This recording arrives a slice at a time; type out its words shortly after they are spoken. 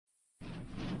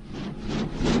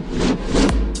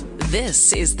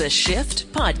This is the Shift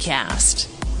Podcast.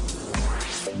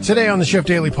 Today on the Shift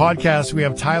Daily Podcast, we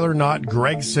have Tyler Knott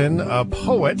Gregson, a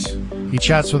poet. He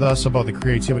chats with us about the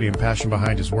creativity and passion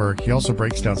behind his work. He also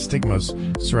breaks down stigmas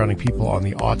surrounding people on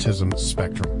the autism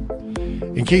spectrum.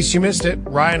 In case you missed it,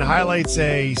 Ryan highlights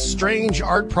a strange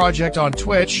art project on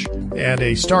Twitch and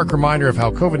a stark reminder of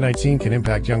how COVID-19 can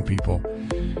impact young people.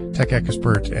 Tech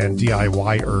expert and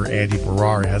DIYer Andy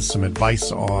Barrar has some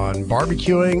advice on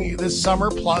barbecuing this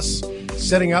summer, plus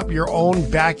setting up your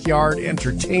own backyard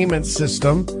entertainment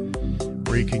system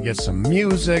where you can get some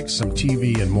music, some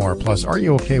TV, and more. Plus, are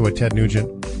you okay with Ted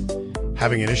Nugent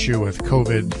having an issue with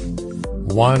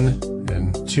COVID-1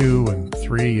 and 2 and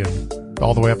 3 and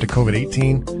all the way up to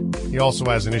COVID-18? He also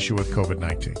has an issue with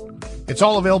COVID-19. It's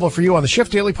all available for you on the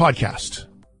Shift Daily Podcast.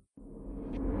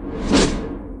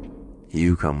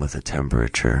 You come with a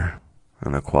temperature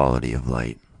and a quality of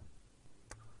light.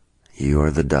 You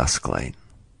are the dusk light,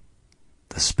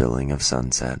 the spilling of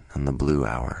sunset and the blue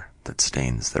hour that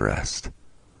stains the rest.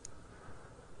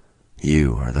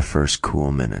 You are the first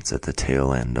cool minutes at the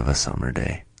tail end of a summer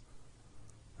day,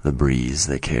 the breeze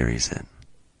that carries it,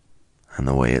 and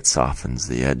the way it softens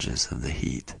the edges of the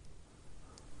heat.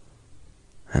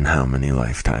 And how many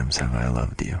lifetimes have I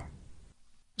loved you?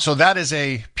 So that is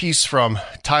a piece from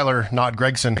Tyler Knott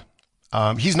Gregson.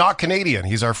 He's not Canadian.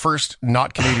 He's our first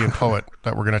not Canadian poet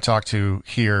that we're going to talk to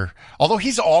here. Although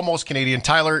he's almost Canadian.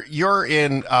 Tyler, you're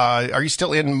in, are you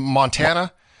still in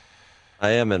Montana?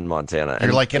 I am in Montana.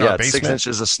 You're like in our basement? 6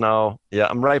 inches of snow. Yeah,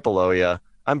 I'm right below you.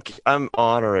 I'm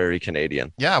honorary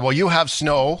Canadian. Yeah, well, you have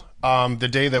snow the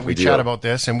day that we chat about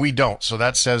this, and we don't. So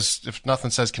that says, if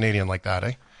nothing says Canadian like that,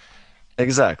 eh?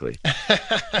 Exactly.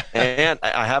 And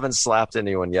I haven't slapped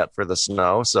anyone yet for the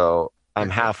snow, so I'm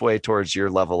halfway towards your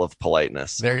level of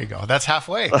politeness. There you go. That's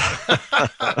halfway.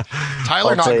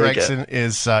 Tyler Knott Gregson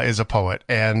is a poet,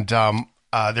 and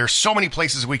there's so many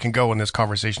places we can go in this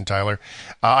conversation, Tyler.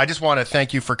 I just want to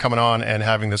thank you for coming on and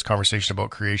having this conversation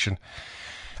about creation.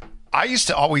 I used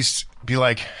to always be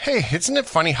like, hey, isn't it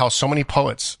funny how so many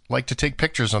poets like to take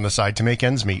pictures on the side to make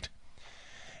ends meet?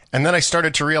 And then I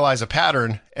started to realize a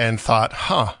pattern and thought,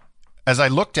 as I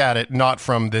looked at it, not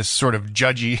from this sort of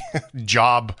judgy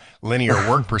job linear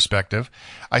work perspective,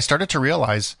 I started to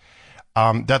realize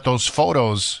that those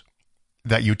photos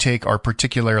that you take are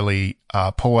particularly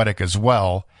poetic as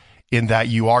well, in that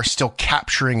you are still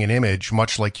capturing an image,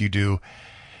 much like you do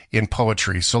in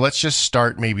poetry. So let's just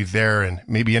start maybe there and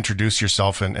maybe introduce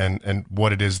yourself and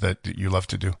what it is that you love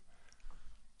to do.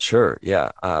 Sure.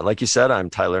 Yeah. Like you said, I'm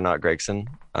Tyler Knott Gregson,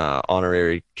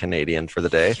 honorary Canadian for the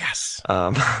day. Yes.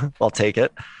 I'll take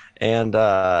it. And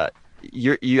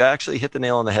you actually hit the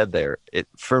nail on the head there.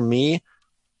 For me,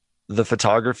 the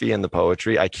photography and the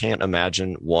poetry, I can't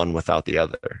imagine one without the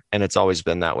other. And it's always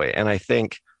been that way. And I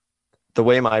think the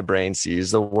way my brain sees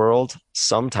the world,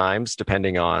 sometimes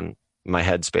depending on my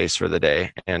headspace for the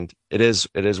day, and it is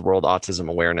World Autism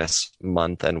Awareness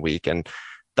Month and week, and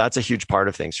that's a huge part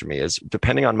of things for me, is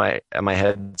depending on my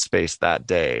headspace that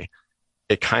day,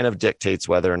 it kind of dictates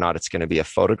whether or not it's going to be a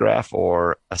photograph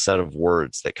or a set of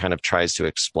words that kind of tries to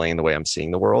explain the way I'm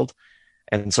seeing the world.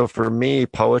 And so for me,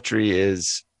 poetry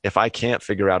is, if I can't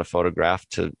figure out a photograph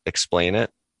to explain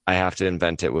it, I have to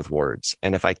invent it with words.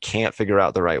 And if I can't figure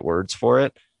out the right words for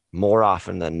it, more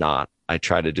often than not, I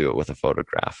try to do it with a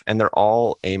photograph. And they're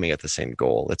all aiming at the same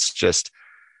goal. It's just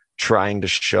trying to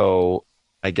show,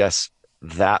 I guess,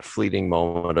 that fleeting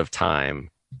moment of time,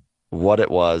 what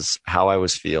it was, how I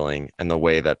was feeling, and the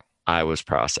way that I was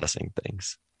processing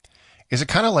things. Is it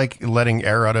kind of like letting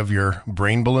air out of your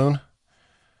brain balloon?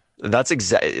 That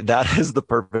is the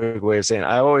perfect way of saying it.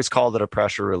 I always called it a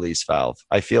pressure release valve.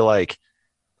 I feel like,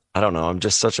 I don't know, I'm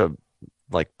just such a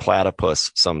platypus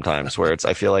sometimes, where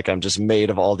I feel like I'm just made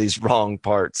of all these wrong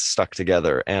parts stuck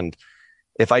together. And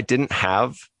if I didn't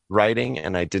have writing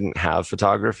and I didn't have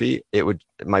photography,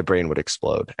 my brain would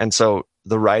explode. And so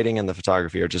the writing and the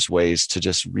photography are just ways to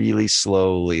just really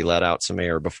slowly let out some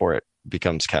air before it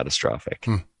becomes catastrophic.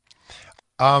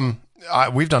 We've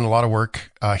done a lot of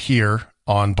work here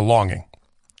on belonging,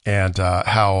 and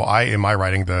how in my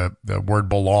writing, the word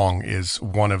belong is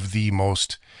one of the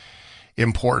most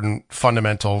important,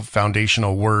 fundamental,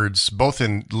 foundational words, both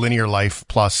in linear life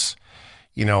plus,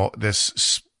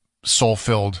 this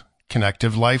soul-filled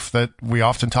connective life that we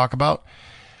often talk about.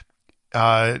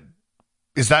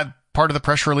 Is that part of the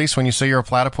pressure release when you say you're a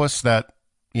platypus, that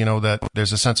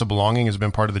there's a sense of belonging has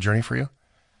been part of the journey for you?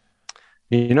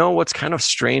 What's kind of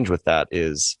strange with that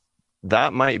is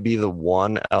that might be the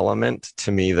one element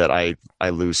to me that I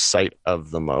lose sight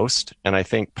of the most. And I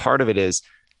think part of it is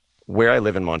where I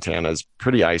live in Montana is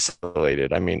pretty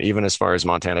isolated. I mean, even as far as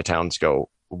Montana towns go,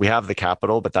 we have the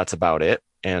capital, but that's about it.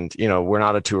 And, we're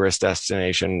not a tourist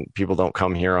destination. People don't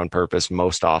come here on purpose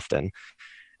most often.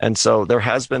 And so there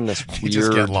has been this You weird...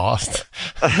 just get lost.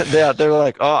 Yeah, they're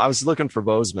like, oh, I was looking for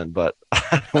Bozeman, but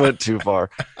I went too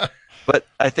far. But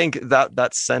I think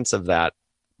that sense of that,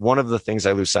 one of the things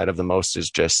I lose sight of the most is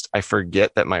just I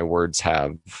forget that my words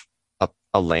have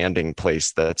a landing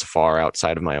place that's far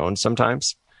outside of my own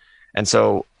sometimes. And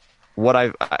so where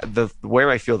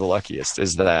I feel the luckiest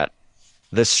is that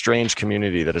this strange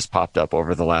community that has popped up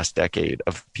over the last decade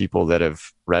of people that have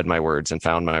read my words and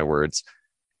found my words,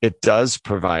 it does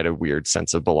provide a weird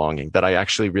sense of belonging that I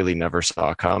actually really never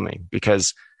saw coming.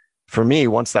 Because for me,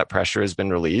 once that pressure has been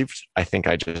relieved, I think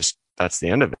that's the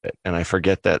end of it. And I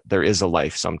forget that there is a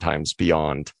life sometimes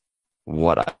beyond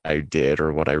what I did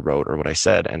or what I wrote or what I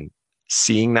said. And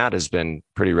seeing that has been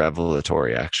pretty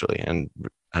revelatory, actually. And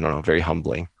I don't know, very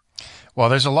humbling. Well,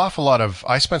 there's an awful lot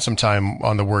I spent some time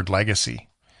on the word legacy.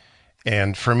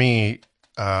 And for me,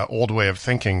 old way of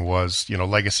thinking was,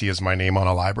 legacy is my name on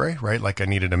a library, right? Like I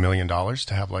needed $1 million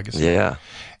to have legacy. Yeah.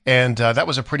 And that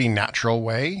was a pretty natural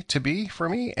way to be for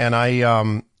me. And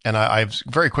I've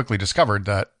very quickly discovered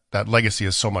that legacy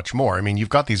is so much more. I mean, you've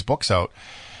got these books out.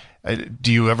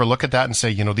 Do you ever look at that and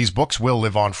say, these books will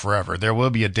live on forever? There will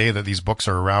be a day that these books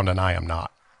are around and I am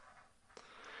not.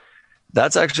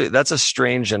 That's a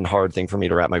strange and hard thing for me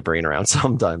to wrap my brain around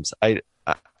sometimes.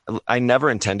 I never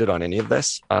intended on any of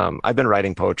this. I've been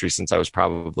writing poetry since I was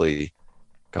probably,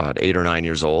 8 or 9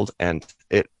 years old. And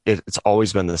it's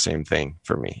always been the same thing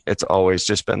for me. It's always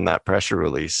just been that pressure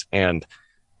release. And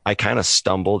I kind of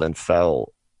stumbled and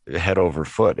fell head over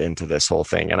foot into this whole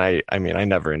thing. And I mean, I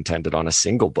never intended on a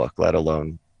single book, let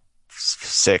alone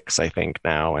 6, I think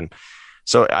now. And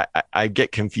so I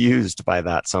get confused by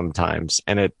that sometimes,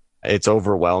 and it's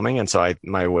overwhelming. And so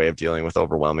my way of dealing with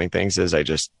overwhelming things is I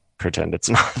just pretend it's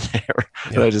not there.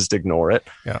 Yeah. I just ignore it.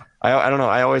 Yeah. I don't know.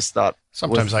 I always thought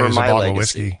sometimes I use a bottle of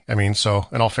whiskey. I mean, so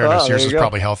in all fairness, yours is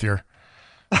probably healthier.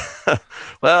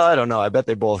 Well, I don't know. I bet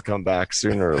they both come back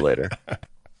sooner or later.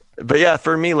 But yeah,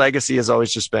 for me, legacy has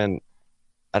always just been,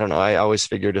 I don't know. I always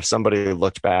figured if somebody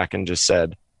looked back and just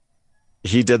said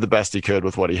he did the best he could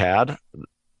with what he had,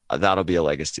 that'll be a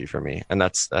legacy for me. And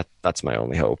that's my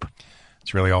only hope.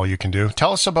 It's really all you can do.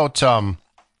 Tell us about why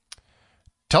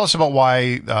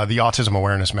the autism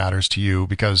awareness matters to you,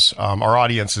 because our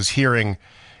audience is hearing,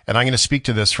 and I'm going to speak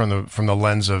to this from the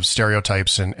lens of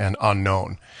stereotypes and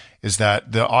unknown, is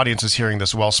that the audience is hearing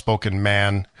this well-spoken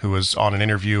man who was on an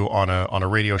interview on a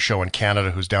radio show in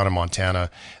Canada who's down in Montana.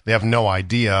 They have no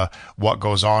idea what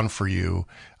goes on for you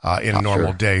in a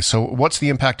normal day. So what's the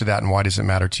impact of that, and why does it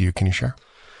matter to you? Can you share?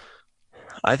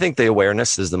 I think the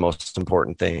awareness is the most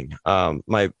important thing.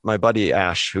 My buddy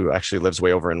Ash, who actually lives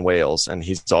way over in Wales, and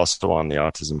he's also on the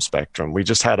autism spectrum. We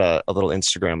just had a little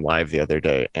Instagram live the other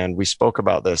day, and we spoke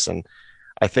about this. And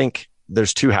I think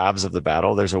there's two halves of the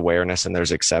battle. There's awareness and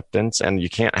there's acceptance, and you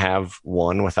can't have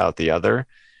one without the other.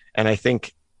 And I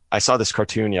think I saw this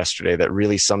cartoon yesterday that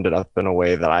really summed it up in a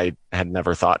way that I had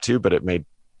never thought to, but it made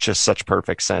just such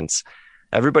perfect sense.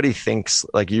 Everybody thinks,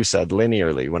 like you said,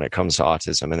 linearly when it comes to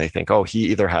autism, and they think, oh, he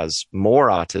either has more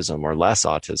autism or less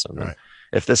autism. Right.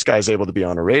 If this guy's able to be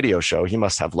on a radio show, he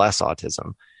must have less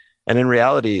autism. And in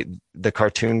reality, the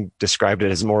cartoon described it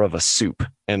as more of a soup.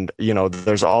 And,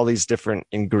 there's all these different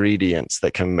ingredients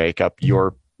that can make up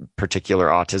your particular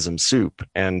autism soup.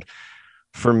 And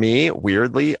for me,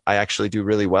 weirdly, I actually do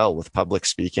really well with public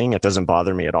speaking. It doesn't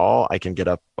bother me at all. I can get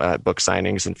up at book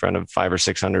signings in front of 500 or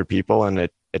 600 people, and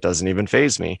it doesn't even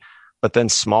faze me. But then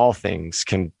small things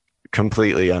can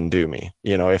completely undo me.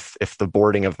 If the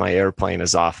boarding of my airplane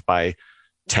is off by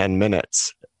 10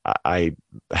 minutes, I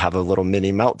have a little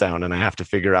mini meltdown, and I have to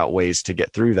figure out ways to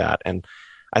get through that. And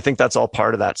I think that's all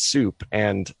part of that soup.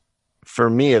 And for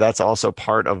me, that's also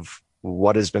part of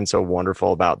what has been so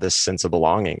wonderful about this sense of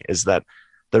belonging, is that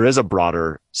there is a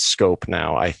broader scope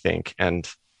now, I think. And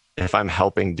if I'm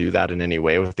helping do that in any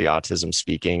way with the autism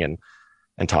speaking and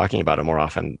talking about it more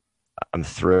often, I'm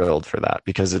thrilled for that,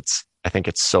 because I think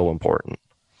it's so important.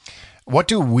 What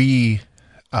do we,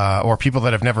 or people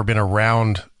that have never been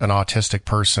around an autistic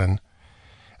person,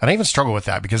 and I even struggle with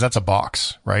that because that's a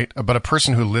box, right? But a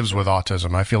person who lives with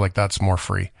autism, I feel like that's more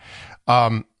free.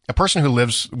 A person who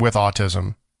lives with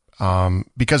autism,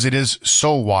 because it is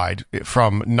so wide,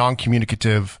 from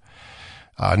non-communicative,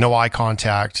 no eye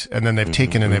contact, and then they've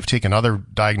taken other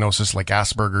diagnoses like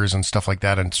Asperger's and stuff like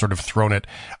that, and sort of thrown it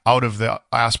out of the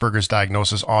Asperger's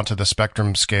diagnosis onto the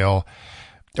spectrum scale.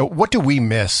 What do we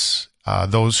miss?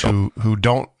 Those who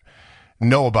don't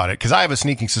know about it? Because I have a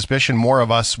sneaking suspicion more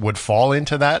of us would fall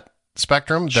into that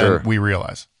spectrum than we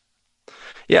realize.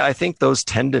 Yeah, I think those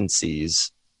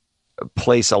tendencies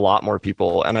place a lot more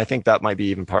people, and I think that might be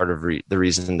even part of the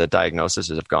reason that diagnoses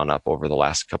have gone up over the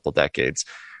last couple of decades.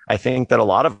 I think that a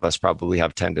lot of us probably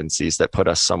have tendencies that put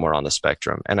us somewhere on the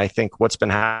spectrum. And I think what's been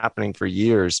happening for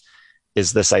years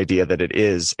is this idea that it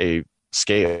is a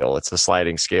scale. It's a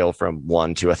sliding scale from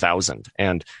 1 to 1,000.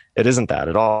 And it isn't that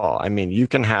at all. I mean, you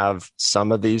can have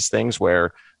some of these things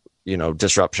where,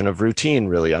 disruption of routine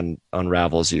really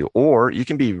unravels you, or you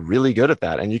can be really good at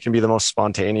that and you can be the most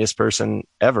spontaneous person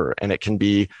ever. And it can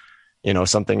be,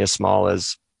 something as small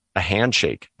as a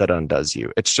handshake that undoes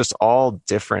you. It's just all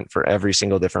different for every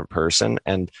single different person.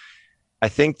 And I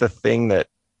think the thing that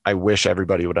I wish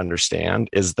everybody would understand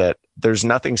is that there's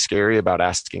nothing scary about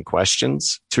asking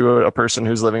questions to a person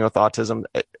who's living with autism.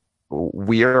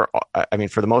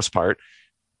 For the most part,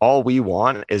 all we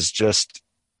want is just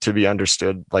to be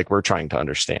understood like we're trying to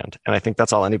understand. And I think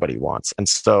that's all anybody wants. And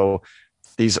so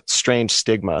these strange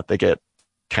stigma that get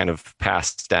kind of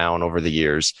passed down over the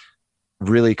years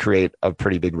really create a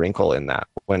pretty big wrinkle in that,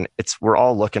 when we're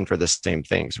all looking for the same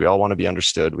things. We all want to be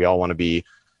understood. We all want to be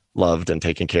loved and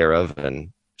taken care of.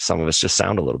 And some of us just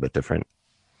sound a little bit different.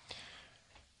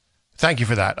 Thank you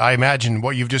for that. I imagine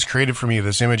what you've just created for me,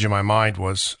 this image in my mind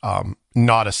was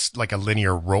not like a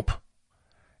linear rope,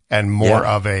 and more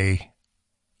of a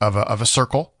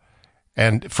circle.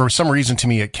 And for some reason, to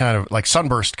me, it kind of like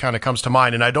sunburst kind of comes to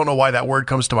mind. And I don't know why that word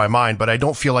comes to my mind, but I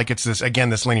don't feel like it's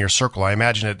this linear circle. I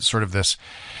imagine it sort of this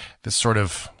sort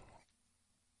of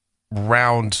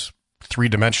round,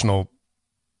 three-dimensional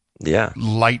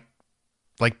light,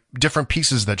 like different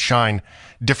pieces that shine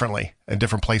differently in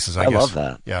different places, I guess. I love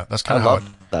that. Yeah, that's kind of how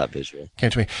that visual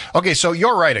came to me. Okay, so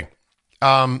your writing.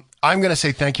 I'm going to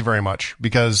say thank you very much,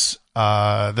 because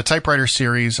the typewriter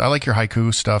series, I like your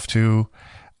haiku stuff too.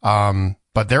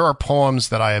 But there are poems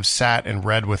that I have sat and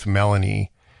read with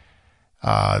Melanie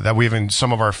that we've in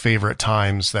some of our favorite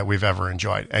times that we've ever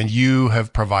enjoyed. And you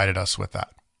have provided us with that.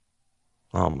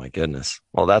 Oh my goodness.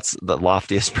 Well, that's the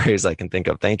loftiest praise I can think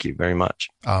of. Thank you very much.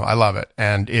 I love it.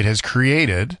 And it has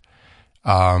created,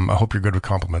 I hope you're good with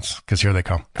compliments, because here they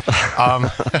come.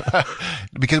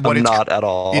 Because I'm not at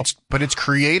all. It's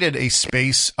created a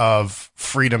space of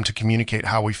freedom to communicate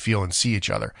how we feel and see each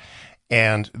other.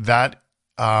 And that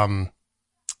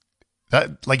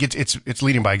like it's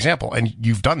leading by example. And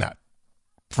you've done that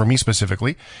for me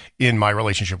specifically in my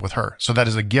relationship with her. So that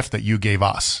is a gift that you gave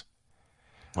us.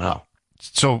 Wow.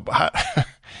 So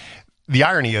the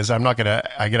irony is, I could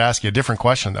ask you a different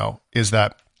question though, is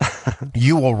that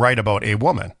you will write about a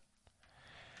woman.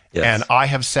 Yes. And I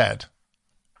have said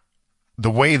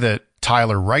the way that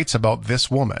Tyler writes about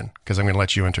this woman, because I'm going to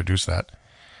let you introduce that,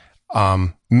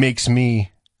 makes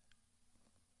me,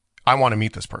 I want to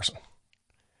meet this person.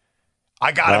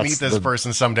 I got to meet this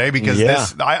person someday, because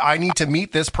I need to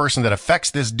meet this person that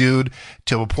affects this dude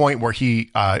to a point where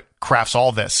he crafts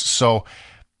all this. So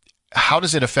how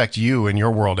does it affect you in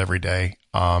your world every day?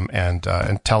 And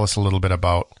tell us a little bit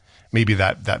about maybe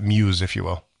that muse, if you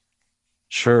will.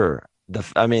 Sure. The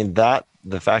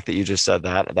fact that you just said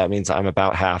that means I'm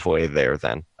about halfway there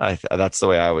then. That's the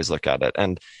way I always look at it.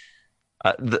 And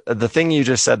the thing you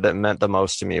just said that meant the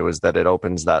most to me was that it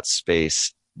opens that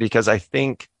space, because I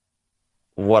think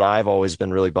what I've always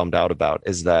been really bummed out about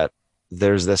is that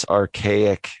there's this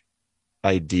archaic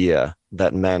idea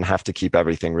that men have to keep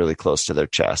everything really close to their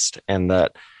chest, and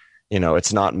that,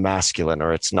 it's not masculine,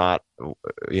 or it's not,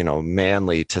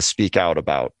 manly to speak out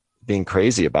about being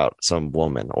crazy about some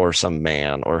woman or some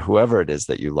man or whoever it is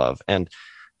that you love. And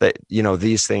that,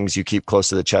 these things you keep close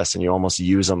to the chest, and you almost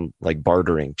use them like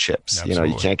bartering chips. Absolutely.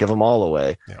 You can't give them all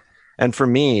away. Yeah. And for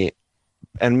me,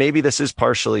 and maybe this is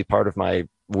partially part of my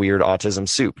weird autism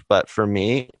soup, but for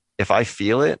me, if I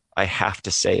feel it, I have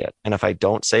to say it. And if I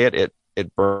don't say it,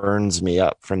 it burns me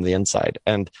up from the inside.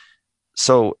 And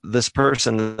so this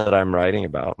person that I'm writing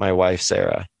about, my wife,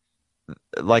 Sarah,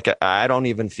 like, I don't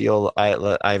even feel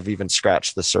I've even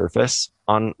scratched the surface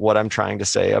on what I'm trying to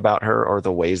say about her, or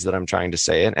the ways that I'm trying to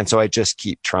say it. And so I just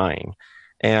keep trying.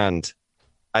 And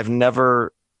I've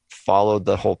never followed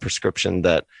the whole prescription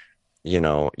that,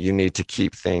 you need to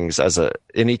keep things as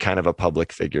any kind of a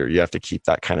public figure. You have to keep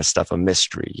that kind of stuff a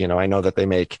mystery. I know that they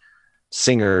make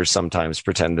singers sometimes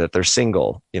pretend that they're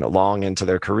single, long into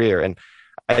their career. And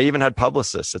I even had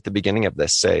publicists at the beginning of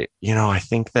this say, I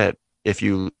think that if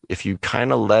you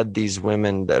kind of led these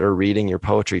women that are reading your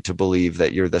poetry to believe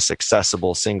that you're this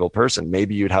accessible single person,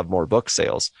 maybe you'd have more book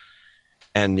sales.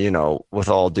 And, with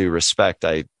all due respect,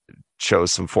 I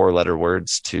chose some 4-letter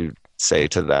words to say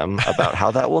to them about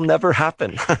how that will never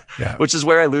happen, Yeah. which is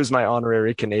where I lose my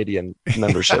honorary Canadian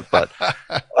membership. But,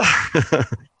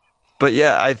 but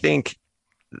yeah, I think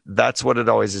that's what it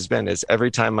always has been, is every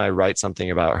time I write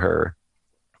something about her,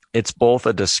 it's both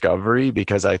a discovery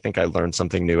because I think I learn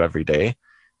something new every day.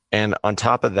 And on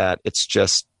top of that,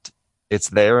 it's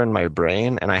there in my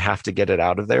brain and I have to get it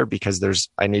out of there because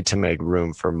I need to make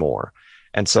room for more.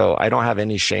 And so I don't have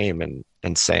any shame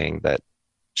in saying that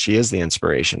she is the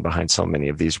inspiration behind so many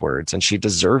of these words, and she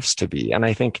deserves to be. And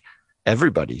I think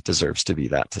everybody deserves to be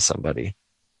that to somebody.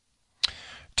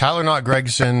 Tyler Knott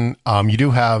Gregson, you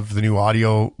do have the new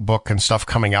audio book and stuff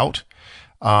coming out.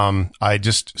 I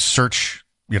just search,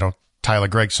 Tyler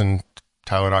Gregson,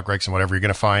 Tyler Knott Gregson, whatever you're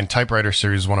going to find. Typewriter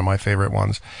series is one of my favorite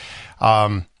ones.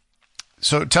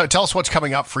 So tell us what's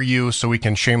coming up for you so we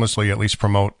can shamelessly at least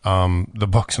promote the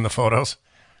books and the photos.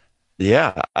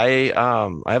 Yeah, I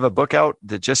have a book out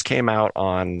that just came out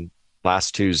on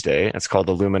last Tuesday. It's called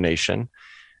Illumination.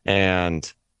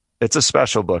 And it's a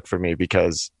special book for me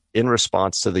because in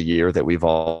response to the year that we've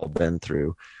all been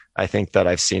through, I think that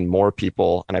I've seen more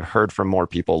people and I've heard from more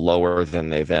people lower than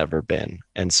they've ever been.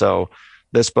 And so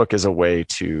this book is a way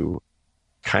to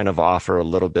kind of offer a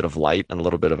little bit of light and a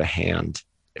little bit of a hand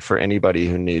for anybody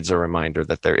who needs a reminder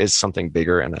that there is something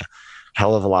bigger and a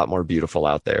hell of a lot more beautiful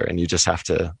out there. And you just have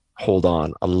to hold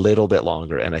on a little bit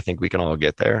longer. And I think we can all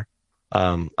get there.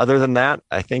 Other than that,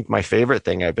 I think my favorite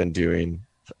thing I've been doing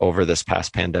over this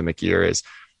past pandemic year is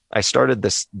I started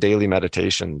this daily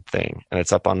meditation thing, and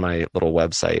it's up on my little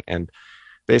website. And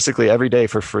basically every day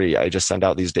for free, I just send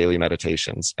out these daily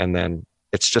meditations. And then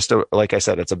it's just like I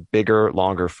said, it's a bigger,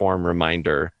 longer form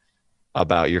reminder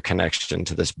about your connection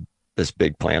to this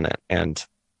big planet. And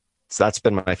so that's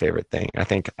been my favorite thing. I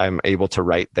think I'm able to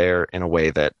write there in a way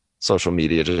that social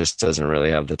media just doesn't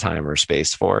really have the time or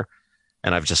space for.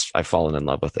 And I've fallen in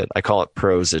love with it. I call it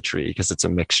prosatry because it's a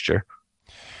mixture.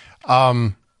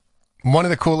 One of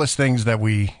the coolest things that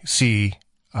we see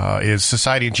is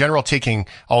society in general taking,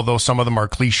 although some of them are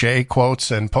cliche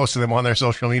quotes and posting them on their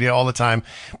social media all the time,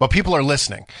 but people are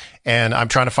listening, and I'm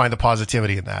trying to find the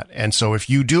positivity in that. And so if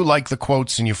you do like the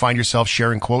quotes and you find yourself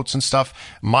sharing quotes and stuff,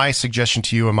 my suggestion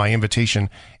to you and my invitation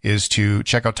is to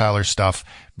check out Tyler's stuff,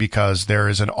 because there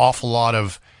is an awful lot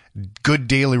of good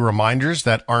daily reminders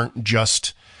that aren't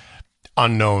just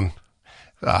unknown,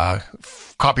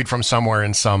 copied from somewhere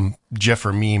in some GIF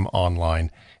or meme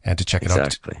online. And to check it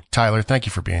out. Tyler, thank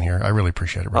you for being here. I really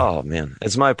appreciate it, bro. Oh, man.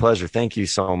 It's my pleasure. Thank you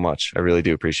so much. I really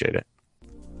do appreciate it.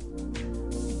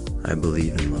 I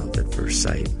believe in love at first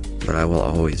sight, but I will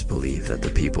always believe that the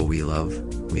people we love,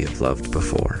 we have loved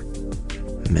before.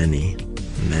 Many,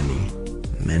 many,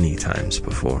 many times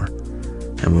before.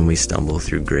 And when we stumble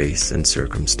through grace and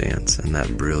circumstance and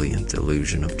that brilliant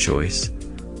illusion of choice,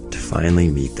 to finally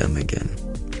meet them again,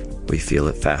 we feel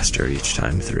it faster each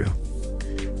time through.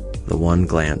 The one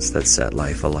glance that set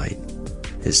life alight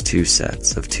is two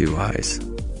sets of two eyes,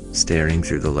 staring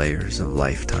through the layers of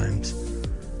lifetimes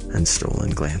and stolen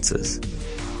glances,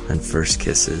 and first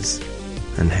kisses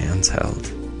and hands held.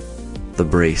 The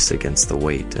brace against the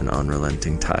weight and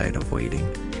unrelenting tide of waiting.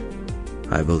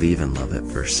 I believe in love at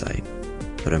first sight,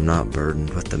 but I'm not burdened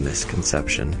with the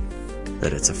misconception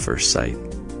that it's a first sight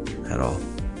at all.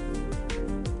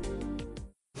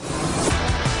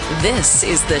 This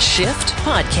is the Shift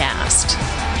Podcast.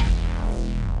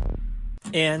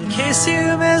 In case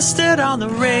you missed it on the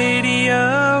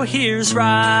radio, here's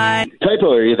right.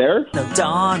 Typo, are you there? No,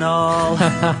 Donald.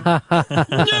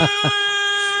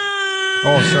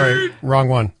 Oh, sorry. Wrong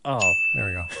one. Oh. There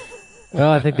we go.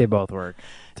 Well, I think they both work.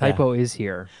 Typo is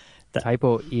here.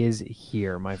 Typo is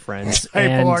here, my friends.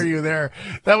 Typo, are you there?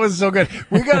 That was so good.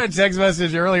 We got a text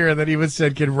message earlier that even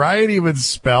said, can Ryan even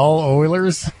spell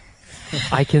Oilers?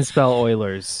 I can spell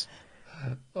Oilers.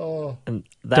 Oh,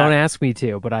 Don't ask me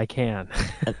to, but I can.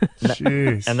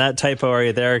 Jeez. And that typo are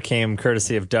you there came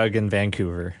courtesy of Doug in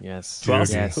Vancouver. Yes.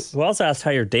 Who else asked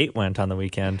how your date went on the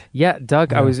weekend? Yeah,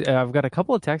 Doug, I've got a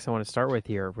couple of texts I want to start with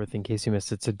here, in case you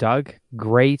missed it. So Doug,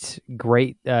 great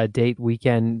date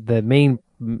weekend. The main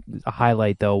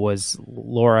highlight, though, was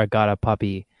Laura got a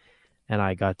puppy, and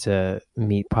I got to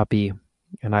meet Puppy,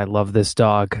 and I love this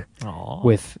dog. Aww.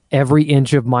 With every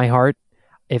inch of my heart.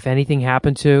 If anything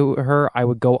happened to her, I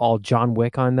would go all John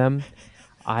Wick on them.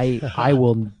 I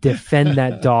will defend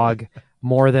that dog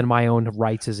more than my own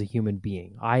rights as a human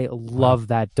being. I love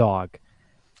that dog.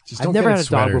 I've never had a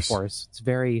dog before. So it's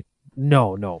very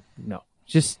no.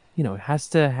 Just, it has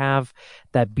to have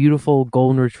that beautiful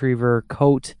golden retriever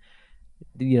coat,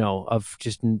 of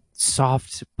just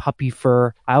soft puppy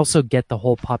fur. I also get the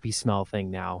whole puppy smell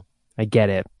thing now. I get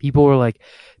it. People were like,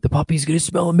 the puppy's going to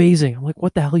smell amazing. I'm like,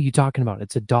 what the hell are you talking about?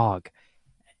 It's a dog.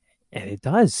 And it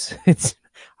does.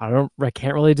 I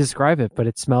can't really describe it, but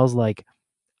it smells like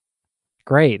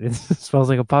great. It smells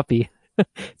like a puppy.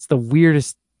 It's the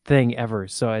weirdest thing ever.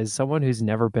 So as someone who's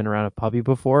never been around a puppy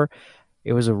before,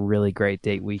 it was a really great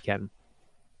date weekend.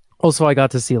 Also, I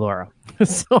got to see Laura.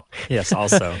 So Yes,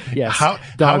 also. yes. How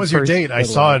was your first, date? I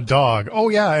saw a dog. Oh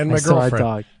yeah, and my girlfriend.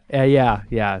 Saw a dog.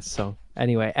 Yeah. So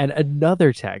anyway, and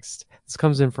another text. This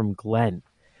comes in from Glenn.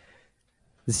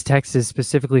 This text is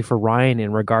specifically for Ryan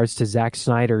in regards to Zack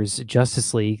Snyder's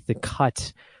Justice League, the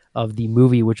cut of the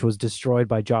movie, which was destroyed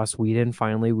by Joss Whedon.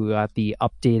 Finally, we got the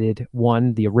updated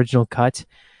one, the original cut.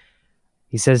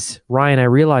 He says, Ryan, I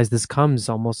realize this comes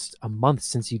almost a month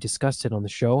since you discussed it on the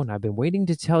show, and I've been waiting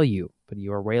to tell you, but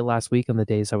you were away last week on the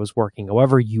days I was working.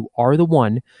 However, you are the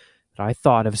one that I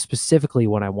thought of specifically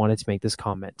when I wanted to make this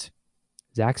comment.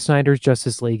 Zack Snyder's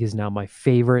Justice League is now my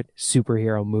favorite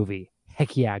superhero movie.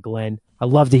 Heck yeah, Glenn. I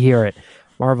love to hear it.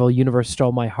 Marvel Universe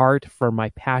stole my heart for my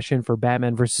passion for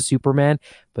Batman versus Superman,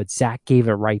 but Zack gave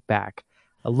it right back.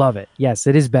 I love it. Yes,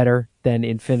 it is better than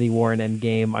Infinity War and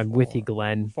Endgame. I'm with you,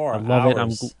 Glenn. 4 I love it. I'm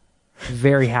hours.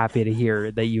 very happy to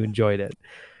hear that you enjoyed it.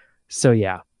 So,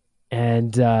 yeah.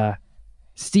 And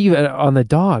Steve, on the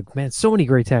dog, man, so many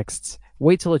great texts.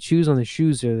 Wait till it chews on the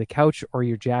shoes or the couch or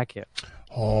your jacket.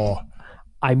 Oh,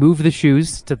 I moved the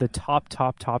shoes to the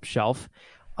top shelf.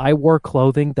 I wore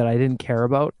clothing that I didn't care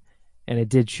about, and it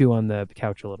did chew on the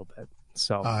couch a little bit.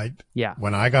 So, yeah.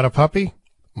 When I got a puppy,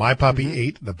 my puppy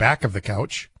ate the back of the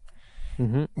couch.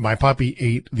 My puppy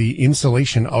ate the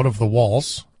insulation out of the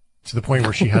walls to the point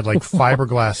where she had like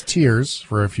fiberglass tears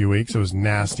for a few weeks. It was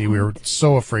nasty. We were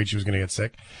so afraid she was going to get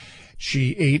sick.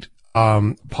 She ate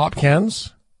pop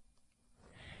cans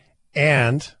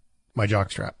and my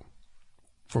jockstrap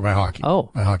for my hockey.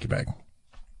 Oh. My hockey bag.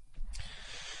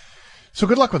 So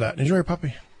good luck with that. Enjoy your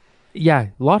puppy. Yeah,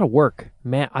 a lot of work,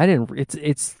 man.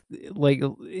 It's like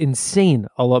insane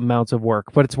amounts of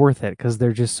work, but it's worth it because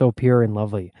they're just so pure and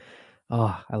lovely.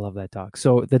 Oh, I love that dog.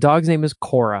 So the dog's name is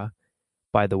Cora,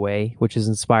 by the way, which is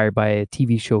inspired by a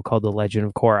TV show called The Legend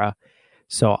of Korra.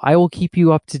 So I will keep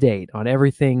you up to date on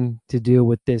everything to do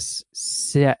with this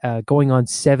going on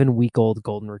 7-week-old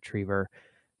golden retriever,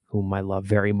 whom I love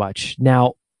very much.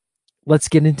 Now, let's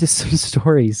get into some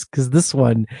stories because this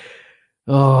one.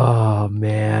 Oh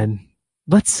man.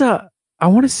 I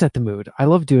want to set the mood. I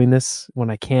love doing this when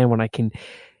I can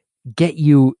get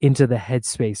you into the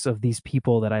headspace of these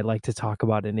people that I like to talk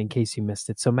about, and in case you missed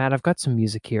it. So Matt, I've got some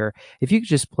music here. If you could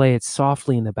just play it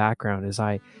softly in the background as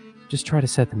I just try to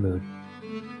set the mood.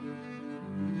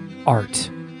 Art.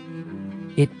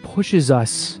 It pushes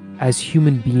us as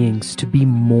human beings to be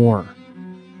more.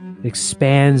 It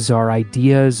expands our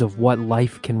ideas of what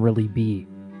life can really be.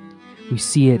 We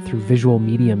see it through visual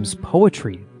mediums,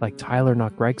 poetry, like Tyler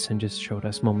Knott Gregson just showed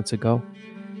us moments ago.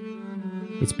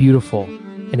 It's beautiful,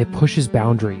 and it pushes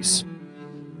boundaries.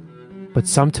 But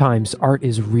sometimes art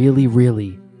is really,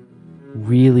 really,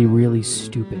 really, really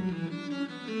stupid.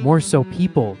 More so,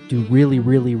 people do really,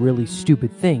 really, really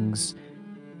stupid things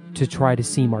to try to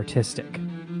seem artistic.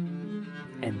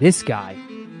 And this guy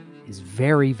is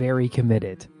very, very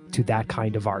committed to that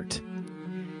kind of art.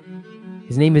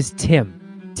 His name is Tim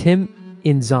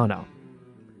Inzana.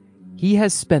 He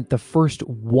has spent the first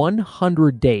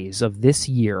 100 days of this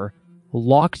year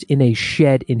locked in a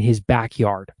shed in his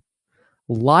backyard,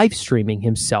 live streaming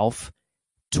himself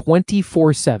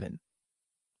 24/7.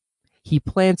 He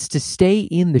plans to stay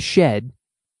in the shed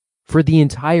for the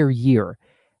entire year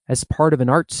as part of an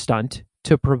art stunt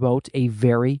to promote a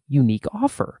very unique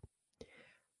offer.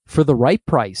 For the right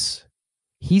price,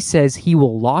 he says he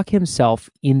will lock himself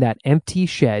in that empty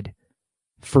shed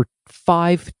for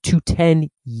 5 to 10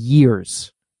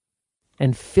 years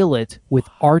and fill it with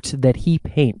art that he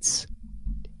paints.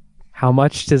 How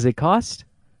much does it cost?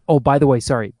 Oh, by the way,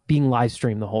 sorry, being live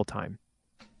streamed the whole time.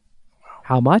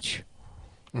 How much?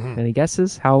 Any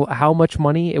guesses? How much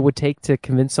money it would take to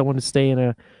convince someone to stay in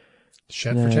a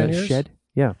Shed for 10 years? Shed?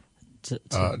 Yeah.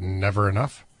 Never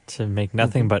enough. To make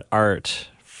nothing but art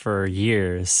for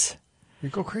years. You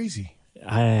go crazy.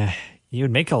 You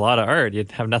would make a lot of art.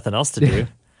 You'd have nothing else to do.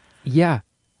 Yeah.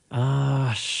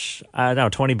 I don't know,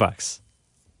 $20.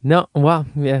 No, well,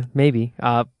 yeah, maybe.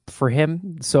 For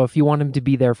him, so if you want him to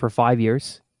be there for 5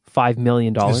 years, $5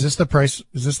 million. Is this the price?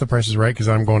 Is this the price is right? Because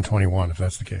I'm going 21. If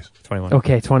that's the case, 21.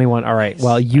 Okay, 21. All right.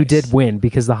 Well, you did win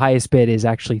because the highest bid is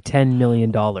actually $10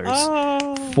 million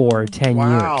for 10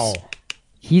 years.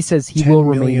 He says he will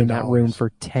remain in that room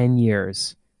for 10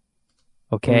 years.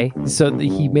 Okay, so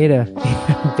he made a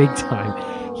big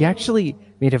time. He actually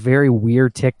made a very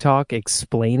weird TikTok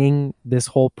explaining this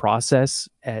whole process.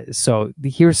 So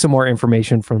here's some more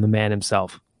information from the man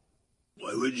himself.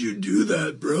 Why would you do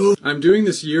that, bro? I'm doing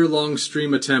this year-long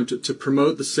stream attempt to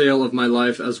promote the sale of my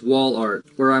life as wall art,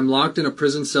 where I'm locked in a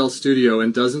prison cell studio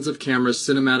and dozens of cameras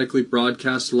cinematically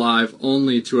broadcast live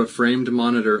only to a framed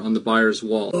monitor on the buyer's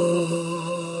wall.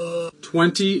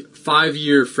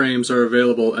 25-year frames are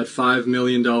available at $5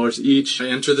 million each. I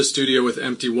enter the studio with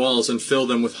empty walls and fill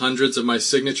them with hundreds of my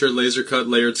signature laser-cut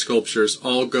layered sculptures.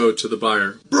 All go to the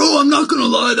buyer. Bro, I'm not gonna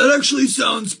lie, that actually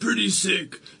sounds pretty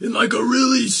sick. In like a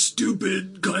really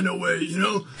stupid kind of way, you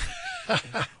know?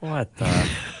 What the?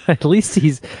 At least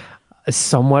he's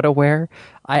somewhat aware.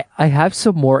 I have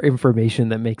some more information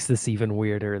that makes this even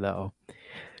weirder, though.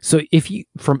 So if you,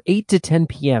 from 8 to 10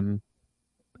 p.m.,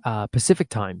 Pacific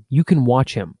time, you can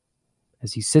watch him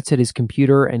as he sits at his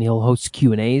computer and he'll host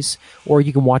Q&As, or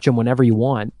you can watch him whenever you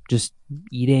want, just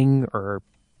eating or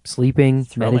sleeping,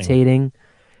 meditating.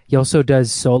 He also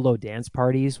does solo dance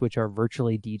parties, which are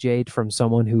virtually DJ'd from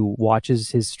someone who watches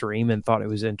his stream and thought it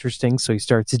was interesting, so he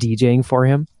starts DJing for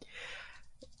him.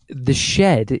 The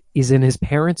shed is in his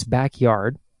parents'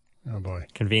 backyard. Oh boy.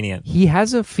 Convenient. He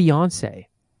has a fiance.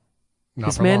 Not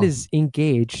This for man long. is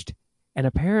engaged. And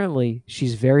apparently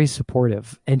she's very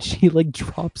supportive, and she like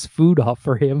drops food off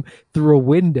for him through a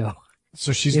window.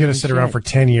 So she's in going to the sit around shed. for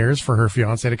 10 years for her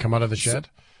fiance to come out of the shed?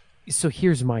 So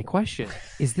here's my question: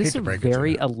 is this Hate to a break it to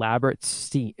very you. elaborate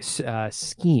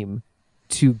scheme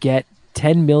to get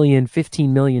 $10 million, $15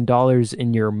 million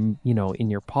in your, in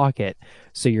your pocket,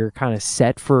 so you're kind of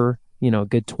set for a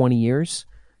good 20 years,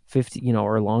 50,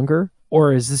 or longer?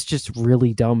 Or is this just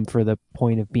really dumb for the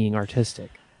point of being artistic?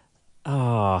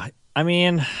 Oh, I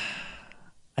mean,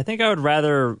 I think I would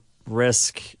rather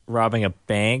risk robbing a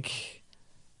bank,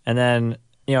 and then,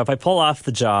 if I pull off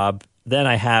the job, then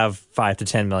I have $5 to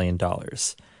 $10 million.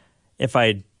 If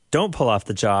I don't pull off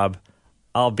the job,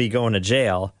 I'll be going to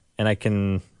jail, and I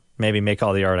can maybe make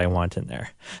all the art I want in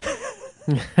there.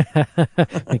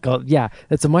 Yeah,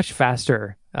 that's a much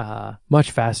faster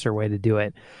way to do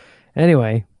it.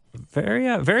 Anyway.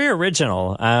 Very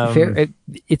original.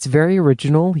 It's very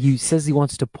original. He says he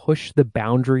wants to push the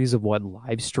boundaries of what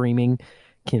live streaming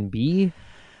can be.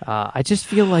 I just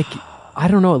feel like, I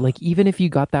don't know, like even if you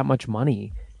got that much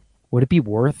money, would it be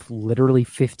worth literally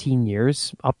 15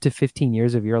 years, up to 15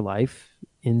 years of your life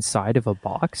inside of a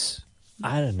box?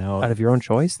 I don't know. Out of your own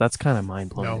choice? That's kind of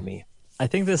mind-blowing to me. I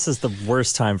think this is the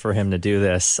worst time for him to do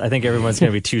this. I think everyone's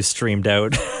going to be too streamed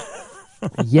out.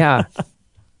 Yeah.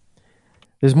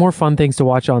 There's more fun things to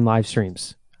watch on live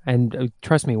streams. And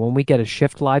trust me, when we get a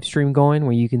shift live stream going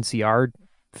where you can see our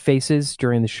faces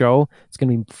during the show, it's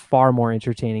going to be far more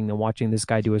entertaining than watching this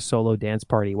guy do a solo dance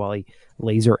party while he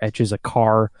laser etches a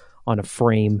car on a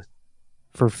frame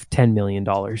for $10 million.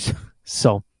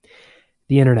 So,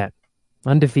 the internet,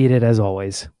 undefeated as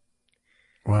always.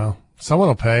 Well, someone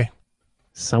will pay.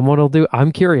 Someone will do.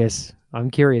 I'm curious.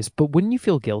 But wouldn't you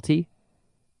feel guilty?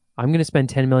 I'm going to spend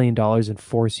 $10 million and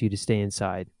force you to stay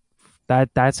inside.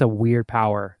 That's a weird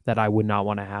power that I would not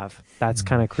want to have. That's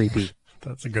kind of creepy.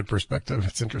 That's a good perspective.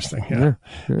 It's interesting. Yeah.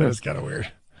 That is kind of weird.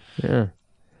 Yeah.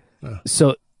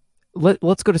 So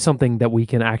let's go to something that we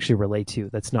can actually relate to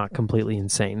that's not completely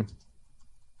insane.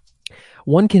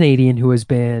 One Canadian who has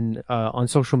been on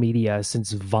social media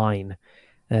since Vine,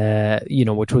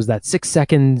 which was that 6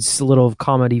 seconds little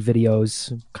comedy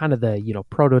videos, kind of the,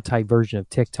 prototype version of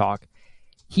TikTok.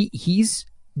 He's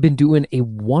been doing a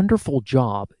wonderful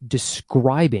job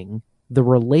describing the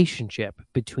relationship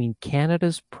between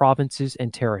Canada's provinces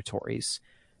and territories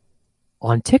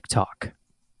on TikTok.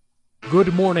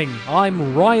 Good morning,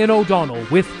 I'm Ryan O'Donnell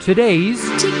with today's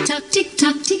TikTok,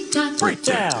 TikTok, TikTok.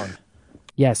 Breakdown.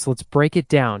 Yes, let's break it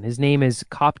down. His name is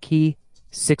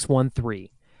Kopkey613.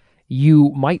 You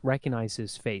might recognize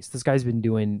his face. This guy's been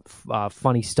doing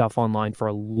funny stuff online for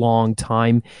a long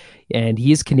time, and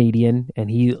he is Canadian, and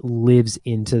he lives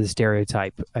into the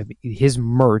stereotype. His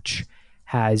merch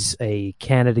has a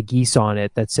Canada geese on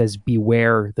it that says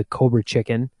 "Beware the Cobra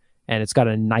Chicken," and it's got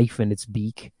a knife in its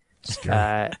beak. He's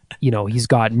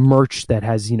got merch that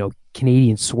has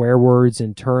Canadian swear words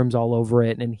and terms all over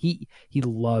it, and he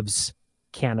loves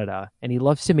Canada, and he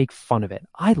loves to make fun of it.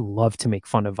 I love to make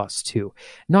fun of us too.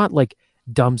 Not like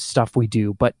dumb stuff we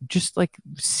do, but just like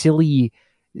silly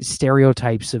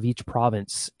stereotypes of each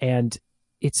province. And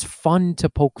it's fun to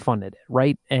poke fun at it,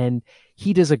 right? And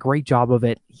he does a great job of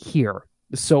it here.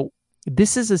 So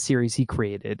this is a series he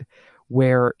created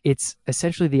where it's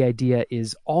essentially the idea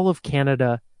is all of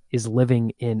Canada is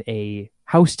living in a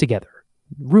house together,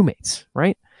 roommates,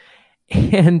 right?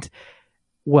 And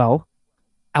well,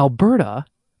 Alberta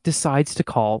decides to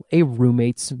call a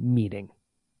roommates meeting.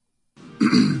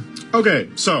 Okay,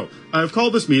 so I've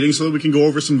called this meeting so that we can go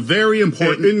over some very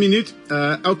important... Une minute.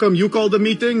 How come you called the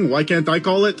meeting? Why can't I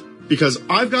call it? Because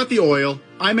I've got the oil,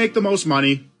 I make the most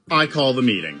money, I call the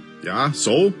meeting. Yeah,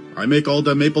 so I make all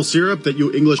the maple syrup that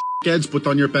you English kids put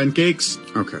on your pancakes.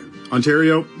 Okay.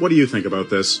 Ontario, what do you think about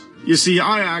this? You see,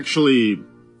 I actually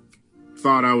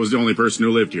thought I was the only person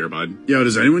who lived here, bud. Yo,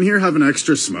 does anyone here have an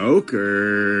extra smoke,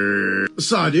 or...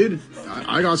 Saw, dude.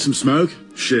 I got some smoke.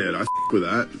 Shit, I with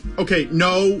that. Okay,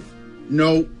 no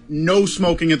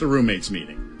smoking at the roommates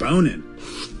meeting. Bonin.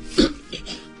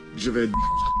 Javid.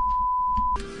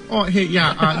 Oh, hey,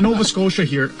 yeah, Nova Scotia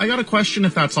here. I got a question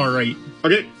if that's all right.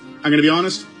 Okay, I'm gonna be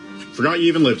honest. Forgot you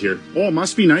even lived here. Oh,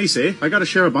 must be nice, eh? I gotta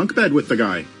share a bunk bed with the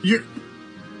guy.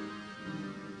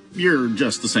 You're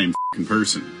just the same f***ing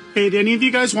person. Hey, do any of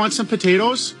you guys want some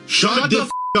potatoes? Shut the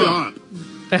f***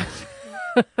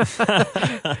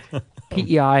 up!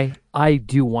 PEI, I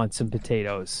do want some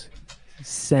potatoes.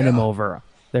 Send them over.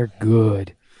 They're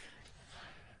good.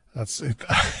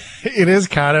 It is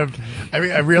kind of, I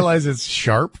mean, I realize it's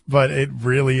sharp, but it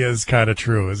really is kind of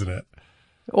true, isn't it?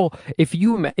 Oh, if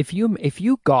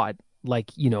you got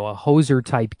like, you know, a hoser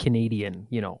type Canadian,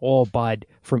 you know, all bud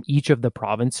from each of the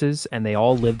provinces and they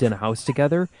all lived in a house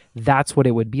together, that's what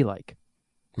it would be like.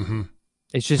 Mm-hmm.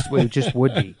 It just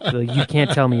would be. Like, you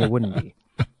can't tell me it wouldn't be.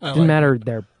 Didn't matter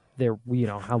they're you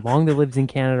know, how long they lived in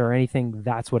Canada or anything,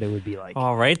 that's what it would be like.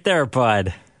 Oh, right there,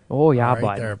 bud. Oh, yeah,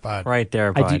 Right there, bud. Right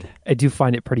there, bud. I do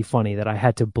find it pretty funny that I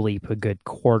had to bleep a good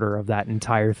quarter of that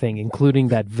entire thing, including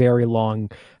that very long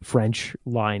French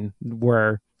line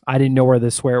where I didn't know where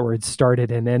the swear word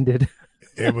started and ended.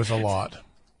 It was a lot.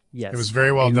 Yes. It was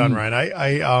very well done, Ryan.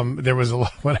 I there was a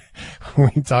lot when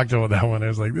we talked about that one. I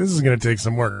was like, this is going to take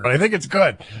some work, but I think it's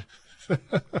good.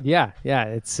 yeah.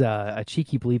 It's a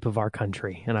cheeky bleep of our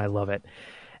country, and I love it.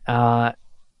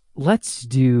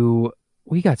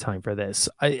 We got time for this.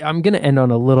 I'm going to end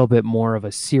on a little bit more of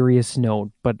a serious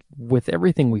note, but with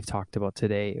everything we've talked about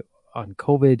today on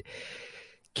COVID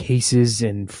cases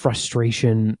and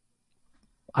frustration,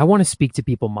 I want to speak to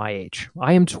people my age.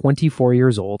 I am 24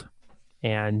 years old,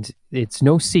 and it's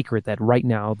no secret that right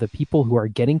now the people who are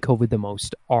getting COVID the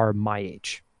most are my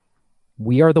age.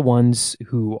 We are the ones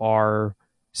who are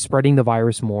spreading the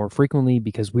virus more frequently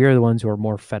because we are the ones who are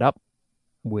more fed up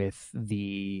with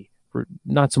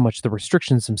not so much the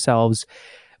restrictions themselves,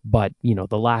 but, you know,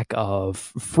 the lack of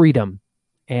freedom,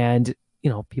 and, you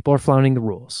know, people are flouting the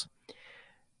rules.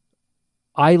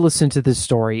 I listened to this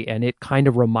story and it kind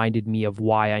of reminded me of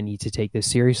why I need to take this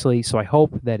seriously. So I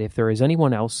hope that if there is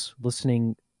anyone else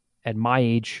listening at my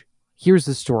age, hears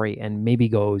the story and maybe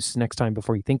goes next time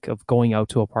before you think of going out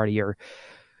to a party or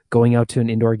going out to an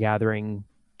indoor gathering,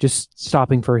 just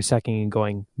stopping for a second and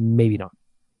going, maybe not.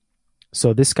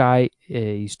 So this guy,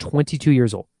 he's 22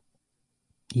 years old.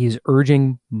 He is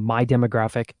urging my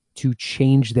demographic to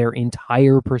change their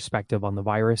entire perspective on the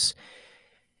virus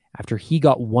after he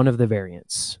got one of the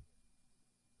variants,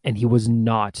 and he was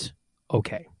not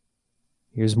okay.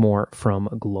 Here's more from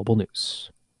Global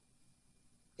News.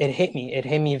 It hit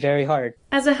me very hard.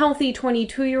 As a healthy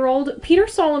 22-year-old, Peter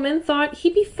Solomon thought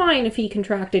he'd be fine if he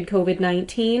contracted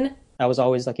COVID-19. I was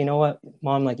always like, you know what,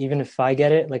 Mom, like, even if I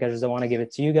get it, like, I just don't want to give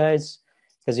it to you guys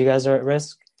because you guys are at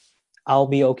risk. I'll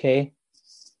be okay.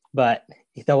 But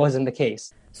that wasn't the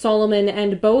case. Solomon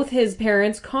and both his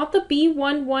parents caught the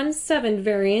B117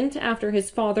 variant after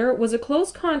his father was a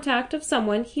close contact of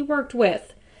someone he worked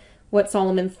with. What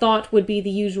Solomon thought would be the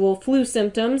usual flu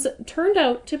symptoms turned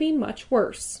out to be much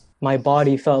worse. My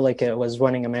body felt like it was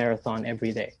running a marathon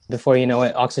every day. Before you know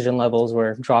it, oxygen levels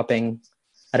were dropping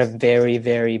at a very,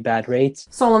 very bad rate.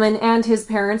 Solomon and his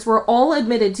parents were all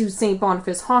admitted to St.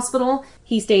 Boniface Hospital.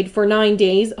 He stayed for 9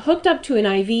 days, hooked up to an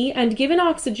IV, and given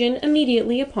oxygen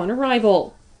immediately upon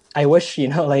arrival. I wish,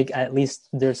 like, at least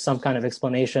there's some kind of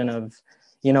explanation of,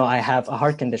 I have a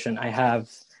heart condition, I have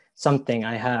something,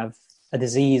 I have a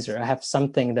disease, or I have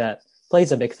something that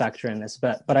plays a big factor in this,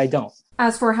 but I don't.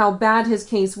 As for how bad his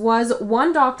case was,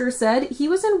 one doctor said he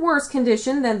was in worse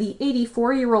condition than the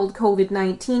 84-year-old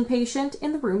COVID-19 patient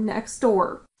in the room next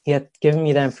door. He had given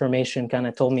me the information, kind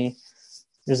of told me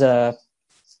there's a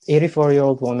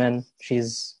 84-year-old woman,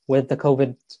 she's with the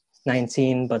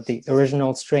COVID-19, but the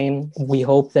original strain, we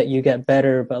hope that you get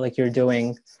better, but like you're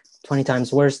doing 20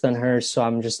 times worse than her, so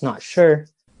I'm just not sure.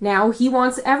 Now he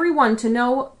wants everyone to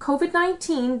know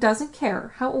COVID-19 doesn't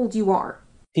care how old you are.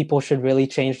 People should really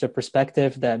change the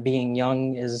perspective that being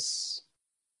young is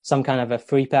some kind of a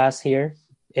free pass here.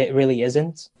 It really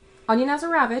isn't. Anya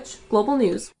Nazarovich, Global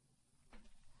News.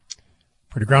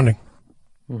 Pretty grounding.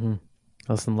 Mm-hmm.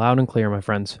 Listen loud and clear, my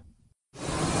friends.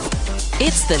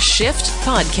 It's the Shift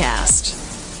Podcast.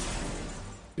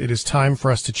 It is time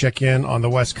for us to check in on the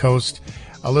West Coast.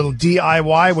 A little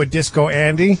DIY with Disco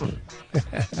Andy.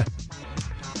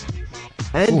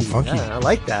 Andy, ooh, funky. yeah, I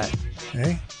like that.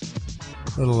 Hey,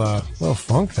 little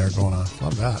funk there going on.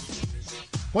 Love that.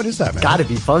 What is that, man? Gotta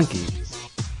be funky.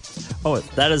 Oh,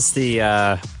 that is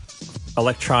the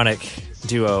electronic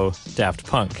duo Daft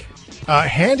Punk.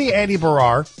 Handy Andy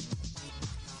Barrar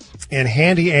and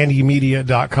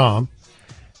handyandymedia.com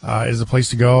is the place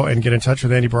to go and get in touch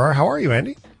with Andy Barrar. How are you,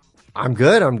 Andy? I'm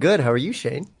good. How are you,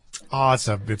 Shane? Oh, it's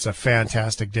a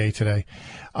fantastic day today.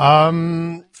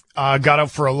 Got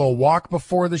out for a little walk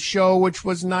before the show, which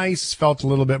was nice. Felt a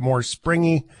little bit more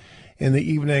springy in the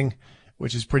evening,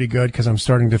 which is pretty good because I'm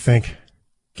starting to think,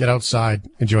 get outside,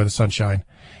 enjoy the sunshine,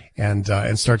 and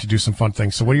start to do some fun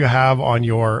things. So what do you have on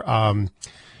your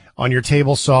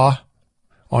table saw,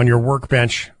 on your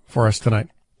workbench for us tonight?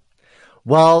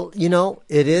 Well,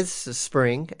 it is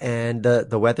spring and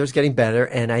the weather's getting better.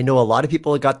 And I know a lot of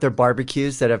people have got their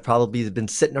barbecues that have probably been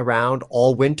sitting around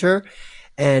all winter.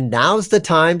 And now's the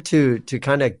time to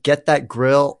kind of get that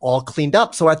grill all cleaned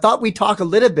up. So I thought we'd talk a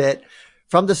little bit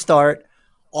from the start,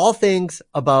 all things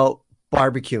about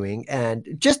barbecuing,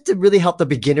 and just to really help the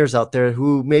beginners out there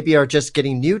who maybe are just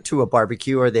getting new to a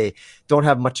barbecue or they don't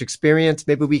have much experience.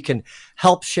 Maybe we can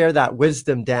help share that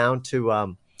wisdom down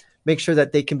to make sure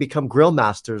that they can become grill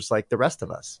masters like the rest of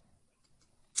us.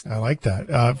 I like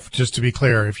that. Just to be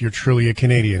clear, if you're truly a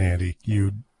Canadian, Andy,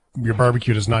 your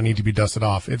barbecue does not need to be dusted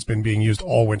off. It's been being used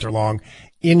all winter long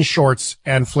in shorts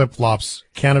and flip-flops.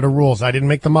 Canada rules. I didn't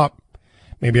make them up.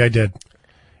 Maybe I did.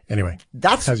 Anyway,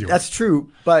 that's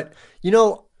true. But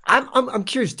I'm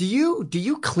curious. Do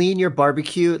you clean your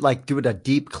barbecue, like do it a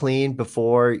deep clean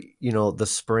before the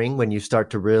spring when you start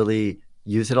to really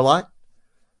use it a lot?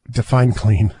 Define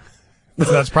clean. So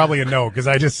that's probably a no, because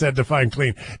I just said define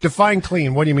clean. Define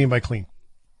clean. What do you mean by clean?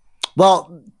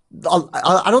 Well,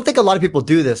 I don't think a lot of people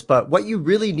do this, but what you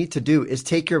really need to do is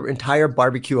take your entire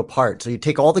barbecue apart. So you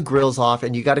take all the grills off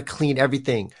and you got to clean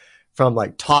everything from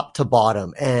like top to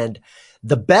bottom. And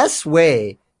the best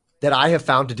way that I have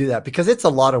found to do that, because it's a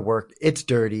lot of work, it's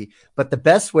dirty, but the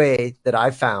best way that I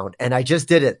found, and I just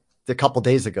did it a couple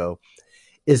days ago,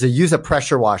 is to use a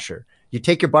pressure washer. You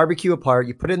take your barbecue apart,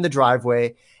 you put it in the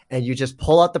driveway, and you just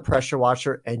pull out the pressure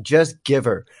washer and just give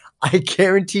her. I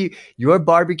guarantee your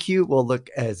barbecue will look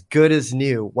as good as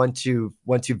new once you've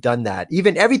done that.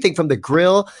 Even everything from the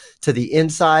grill to the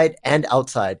inside and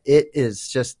outside. It is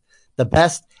just the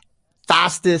best,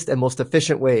 fastest, and most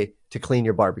efficient way to clean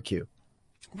your barbecue.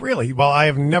 Really? Well, I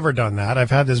have never done that.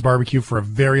 I've had this barbecue for a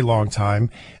very long time.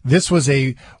 This was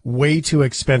a way too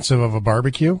expensive of a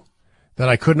barbecue that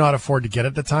I could not afford to get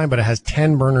at the time, but it has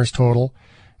 10 burners total.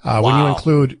 Wow.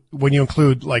 When you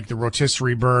include like the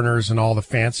rotisserie burners and all the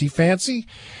fancy,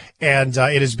 and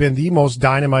it has been the most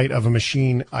dynamite of a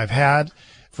machine I've had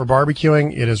for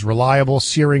barbecuing. It is reliable,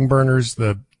 searing burners,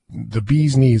 the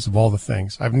bee's knees of all the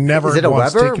things. I've never. Is it a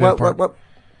Weber?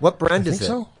 What brand is it?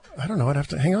 So I don't know. I'd have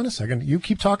to hang on a second. You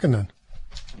keep talking then.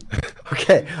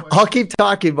 Okay, I'll keep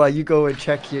talking while you go and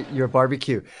check your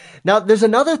barbecue. Now, there's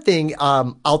another thing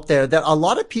out there that a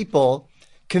lot of people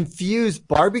confuse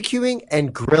barbecuing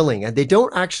and grilling, and they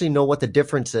don't actually know what the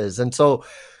difference is. And so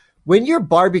when you're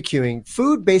barbecuing,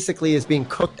 food basically is being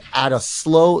cooked at a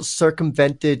slow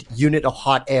circumvented unit of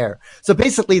hot air. So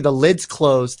basically the lid's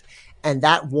closed and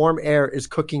that warm air is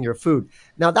cooking your food.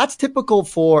 Now that's typical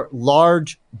for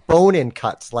large bone-in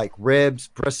cuts like ribs,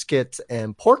 briskets,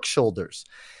 and pork shoulders.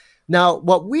 Now,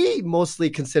 what we mostly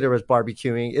consider as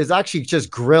barbecuing is actually just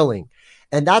grilling.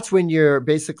 And that's when you're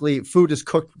basically food is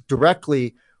cooked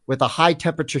directly with a high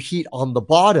temperature heat on the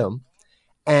bottom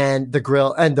and the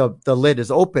grill and the lid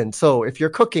is open. So if you're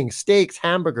cooking steaks,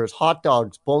 hamburgers, hot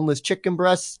dogs, boneless chicken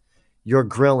breasts, you're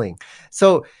grilling.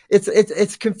 So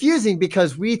it's confusing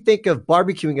because we think of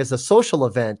barbecuing as a social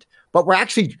event, but we're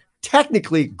actually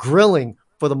technically grilling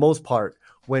for the most part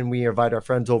when we invite our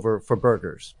friends over for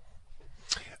burgers.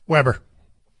 Weber.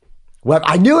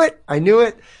 I knew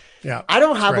it. Yeah. I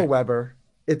don't have a Weber.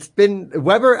 It's been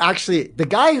Weber, actually, the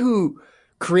guy who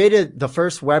created the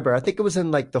first Weber, I think it was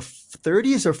in like the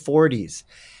 30s or 40s.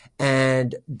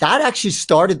 And that actually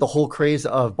started the whole craze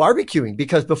of barbecuing,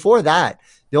 because before that,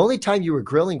 the only time you were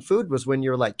grilling food was when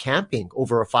you were like camping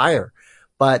over a fire.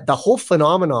 But the whole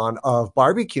phenomenon of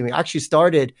barbecuing actually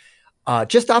started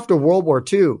just after World War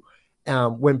II,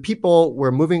 when people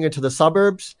were moving into the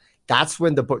suburbs. That's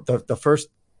when the first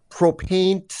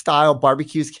propane style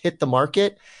barbecues hit the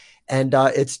market, and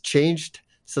it's changed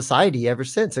society ever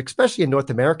since, especially in North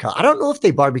America. I don't know if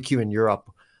they barbecue in Europe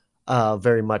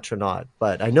very much or not,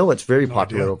 but I know it's very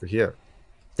popular over here.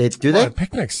 They do Well, they? at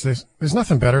picnics, there's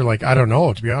nothing better. Like, I don't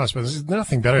know, to be honest, but there's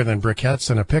nothing better than briquettes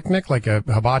and a picnic, like a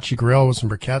hibachi grill with some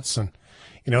briquettes and,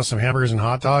 some hamburgers and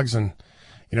hot dogs and,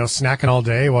 snacking all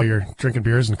day while you're drinking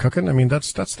beers and cooking. I mean,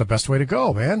 that's the best way to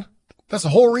go, man. That's the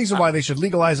whole reason why they should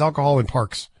legalize alcohol in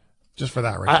parks. Just for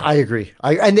that, right? I agree.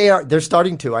 And they're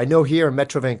starting to. I know here in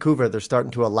Metro Vancouver, they're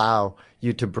starting to allow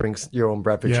you to bring your own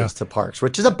beverages to parks,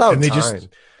 which is about time.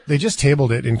 They just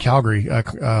tabled it in Calgary.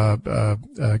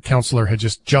 Councillor had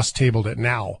just tabled it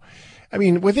now. I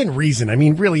mean, within reason. I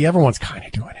mean, really, everyone's kind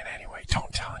of doing it anyway.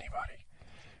 Don't tell anybody,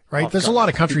 right? There's a lot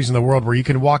of countries in the world where you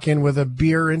can walk in with a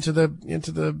beer into the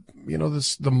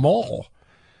the mall.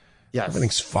 Yes,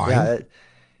 everything's fine. Yeah,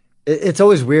 it's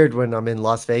always weird when I'm in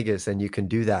Las Vegas and you can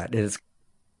do that. It's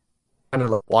kind of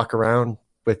like walk around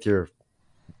with your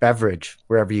beverage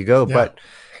wherever you go. Yeah. But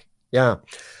yeah.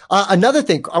 Another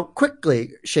thing,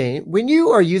 quickly, Shane, when you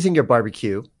are using your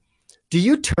barbecue, do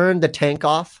you turn the tank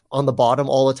off on the bottom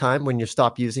all the time when you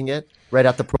stop using it, right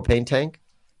at the propane tank?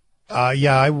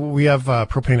 We have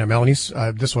propane at Melanie's.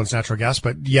 This one's natural gas,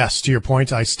 but yes, to your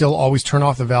point, I still always turn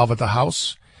off the valve at the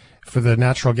house for the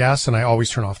natural gas, and I always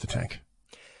turn off the tank.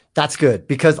 That's good,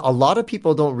 because a lot of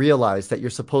people don't realize that you're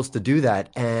supposed to do that,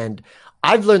 and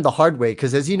I've learned the hard way,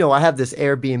 because as you know, I have this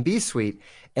Airbnb suite,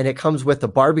 and it comes with a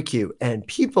barbecue. And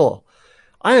people,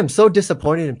 I am so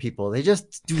disappointed in people. They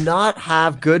just do not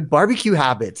have good barbecue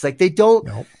habits. Like they don't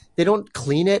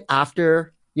clean it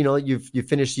after, you've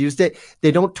finished used it.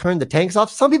 They don't turn the tanks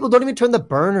off. Some people don't even turn the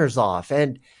burners off.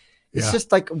 And it's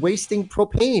just like wasting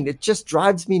propane. It just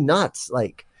drives me nuts.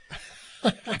 Like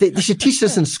they should teach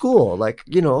this in school. Like,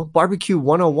 barbecue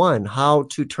 101, how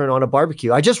to turn on a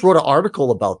barbecue. I just wrote an article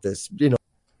about this,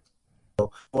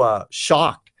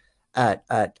 shocked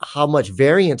at how much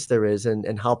variance there is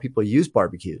and how people use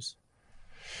barbecues.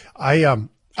 I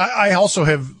also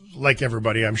have, like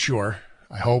everybody, I'm sure,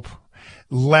 I hope,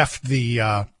 left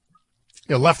the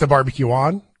barbecue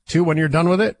on too when you're done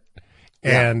with it,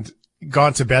 and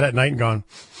gone to bed at night and gone,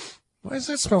 why does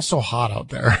that smell so hot out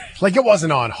there? Like it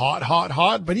wasn't on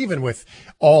hot, but even with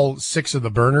all 6 of the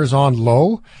burners on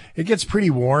low, it gets pretty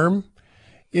warm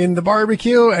in the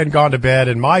barbecue, and gone to bed.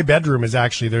 And my bedroom is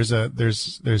actually, there's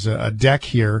a deck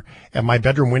here, and my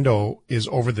bedroom window is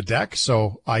over the deck.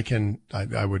 So I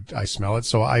smell it.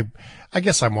 So I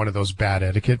guess I'm one of those bad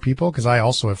etiquette people, because I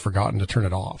also have forgotten to turn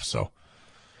it off. So,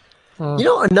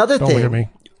 another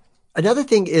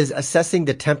thing is assessing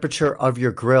the temperature of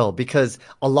your grill, because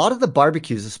a lot of the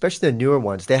barbecues, especially the newer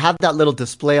ones, they have that little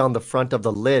display on the front of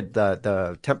the lid,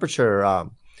 the temperature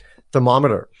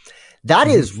thermometer. That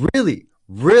is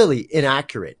really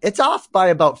inaccurate. It's off by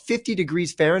about 50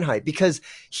 degrees Fahrenheit, because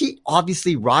heat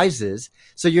obviously rises.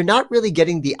 So you're not really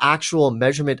getting the actual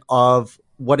measurement of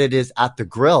what it is at the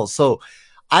grill. So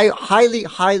I highly,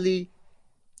 highly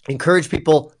encourage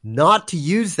people not to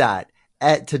use that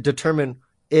to determine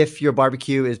if your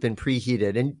barbecue has been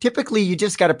preheated. And typically you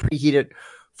just got to preheat it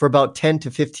for about 10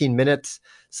 to 15 minutes.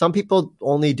 Some people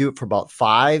only do it for about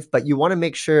 5, but you want to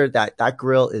make sure that that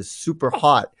grill is super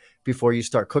hot before you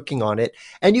start cooking on it.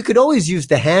 And you could always use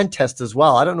the hand test as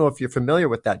well. I don't know if you're familiar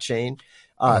with that, Shane.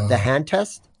 The hand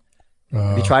test.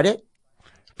 Have you tried it?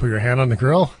 Put your hand on the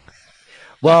grill?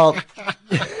 Well,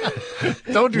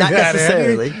 don't do not that,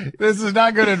 necessarily. Andy. This is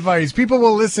not good advice. People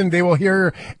will listen. They will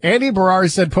hear Andy Barrar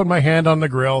said, put my hand on the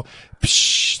grill.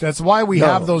 Psh, that's why we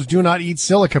have those do not eat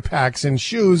silica packs in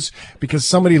shoes, because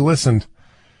somebody listened.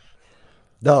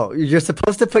 No, you're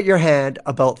supposed to put your hand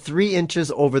about 3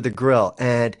 inches over the grill.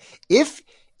 And if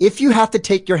you have to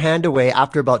take your hand away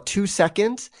after about 2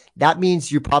 seconds, that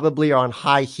means you probably are on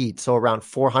high heat. So around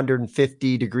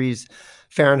 450 degrees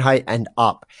Fahrenheit and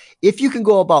up. If you can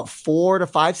go about 4 to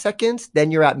 5 seconds, then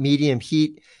you're at medium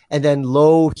heat. And then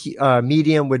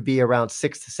medium would be around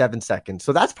 6 to 7 seconds.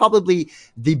 So that's probably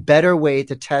the better way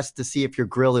to test to see if your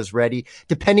grill is ready,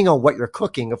 depending on what you're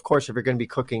cooking. Of course, if you're going to be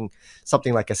cooking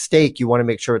something like a steak, you want to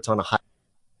make sure it's on a high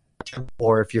temperature.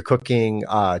 Or if you're cooking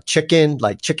chicken,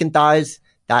 like chicken thighs,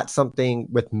 that's something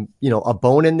with, a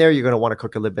bone in there, you're going to want to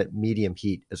cook a little bit medium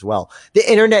heat as well.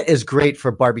 The internet is great for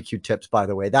barbecue tips, by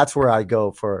the way. That's where I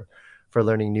go for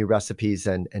learning new recipes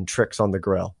and tricks on the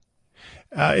grill.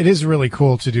 It is really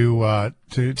cool to do,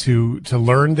 to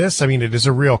learn this. I mean, it is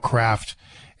a real craft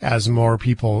as more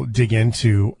people dig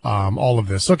into, all of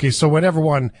this. Okay. So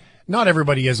not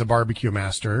everybody is a barbecue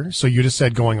master. So you just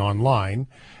said going online.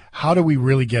 How do we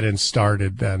really get in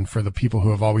started then for the people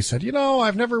who have always said,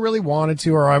 I've never really wanted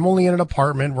to, or I'm only in an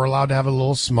apartment. We're allowed to have a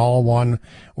little small one,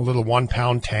 a little 1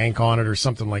 pound tank on it or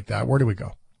something like that. Where do we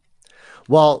go?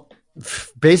 Well,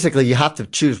 basically you have to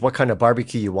choose what kind of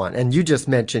barbecue you want. And you just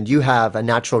mentioned you have a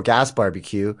natural gas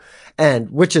barbecue, and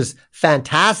which is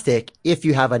fantastic if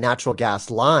you have a natural gas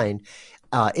line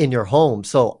in your home.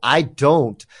 So I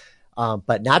don't,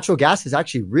 but natural gas is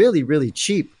actually really, really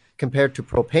cheap compared to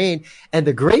propane. And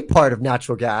the great part of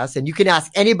natural gas, and you can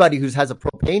ask anybody who has a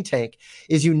propane tank,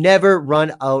 is you never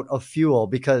run out of fuel,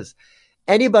 because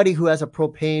anybody who has a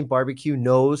propane barbecue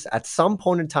knows at some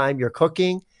point in time you're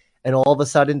cooking and all of a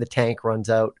sudden the tank runs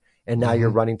out and now you're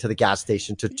running to the gas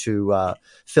station to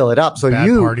fill it up. So Bad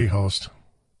party host.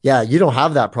 Yeah, you don't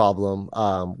have that problem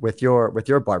with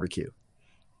your barbecue.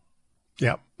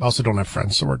 Yeah. I also don't have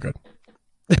friends, so we're good.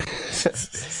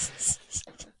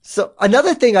 So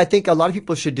another thing I think a lot of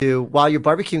people should do while you're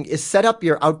barbecuing is set up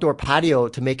your outdoor patio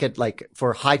to make it like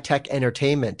for high-tech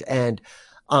entertainment. And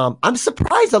I'm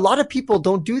surprised a lot of people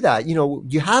don't do that. You know,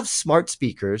 you have smart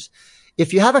speakers.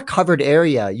 If you have a covered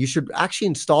area, you should actually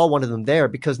install one of them there,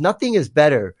 because nothing is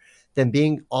better than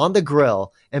being on the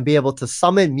grill and be able to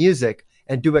summon music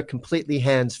and do it completely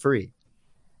hands-free.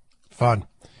 Fun.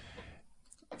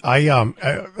 I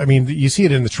mean, you see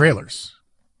it in the trailers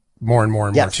more and more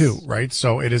and more too, right?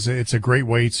 So it's a great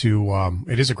way to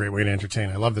entertain.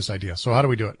 I love this idea. So how do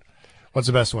we do it? What's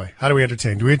the best way? How do we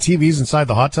entertain? Do we have TVs inside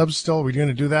the hot tubs still? Are we going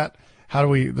to do that? How do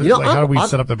we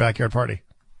set up the backyard party?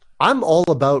 I'm all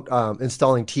about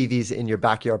installing TVs in your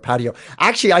backyard patio.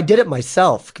 Actually, I did it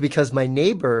myself because my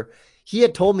neighbor, he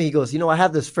had told me, he goes, I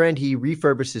have this friend, he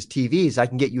refurbishes TVs. I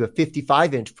can get you a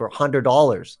 55-inch for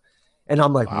 $100. And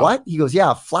I'm like, wow. What? He goes,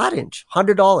 yeah, a flat inch,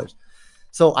 $100.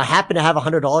 So I happened to have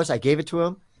 $100. I gave it to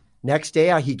him. Next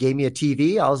day, he gave me a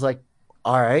TV. I was like,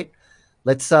 all right,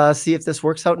 let's see if this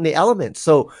works out in the elements.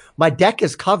 So my deck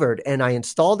is covered, and I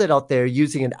installed it out there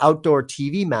using an outdoor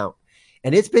TV mount.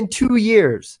 And it's been 2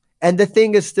 years, and the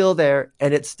thing is still there,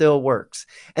 and it still works.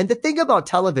 And the thing about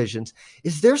televisions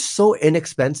is they're so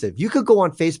inexpensive. You could go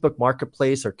on Facebook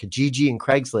Marketplace or Kijiji and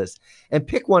Craigslist and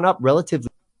pick one up relatively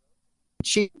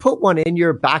cheap. Put one in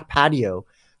your back patio.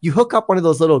 You hook up one of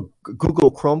those little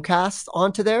Google Chromecasts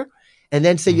onto there, and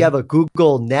then say you have a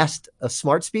Google Nest, a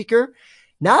smart speaker.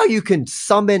 Now you can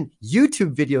summon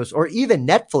YouTube videos or even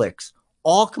Netflix,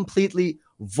 all completely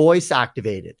voice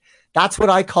activated. That's what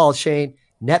I call, Shane,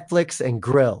 Netflix and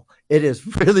grill. It is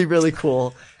really, really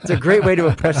cool. It's a great way to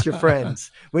impress your friends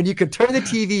when you can turn the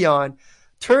TV on,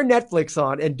 turn Netflix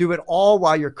on, and do it all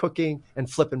while you're cooking and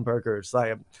flipping burgers.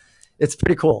 It's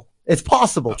pretty cool. It's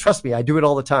possible. Trust me. I do it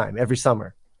all the time, every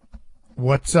summer.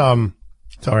 What's all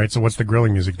right. So what's the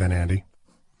grilling music then, Andy?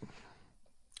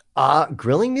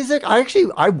 Grilling music?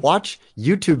 I watch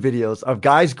YouTube videos of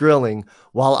guys grilling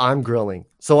while I'm grilling.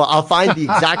 So I'll find the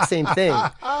exact same thing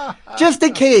just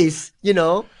in case,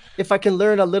 if I can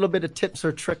learn a little bit of tips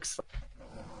or tricks.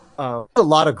 A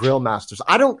lot of grill masters.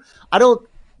 I don't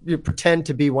pretend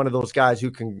to be one of those guys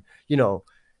who can,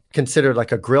 consider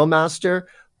like a grill master,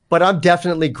 but I'm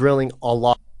definitely grilling a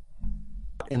lot.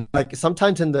 And like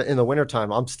sometimes in the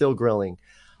wintertime, I'm still grilling.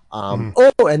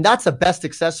 Oh, and that's the best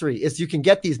accessory is you can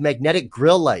get these magnetic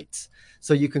grill lights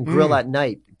so you can grill at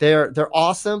night. They're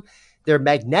awesome. They're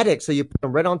magnetic, so you put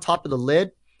them right on top of the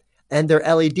lid, and they're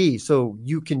LED, so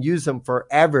you can use them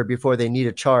forever before they need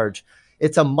a charge.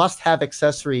 It's a must-have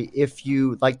accessory if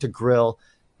you like to grill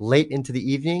late into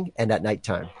the evening and at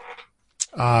nighttime.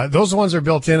 Those ones are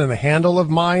built in the handle of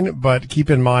mine, but keep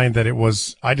in mind that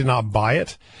I did not buy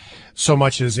it so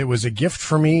much as it was a gift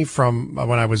for me from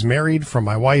when I was married from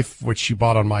my wife, which she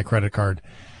bought on my credit card.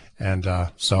 And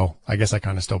so I guess I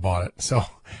kind of still bought it. So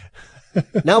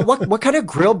now, what kind of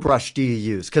grill brush do you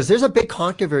use? Because there's a big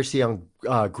controversy on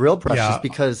grill brushes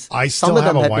because I still some of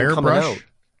them have a have wire been coming brush. out.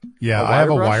 Yeah, I have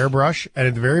a wire brush, and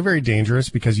it's very, very dangerous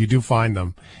because you do find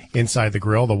them inside the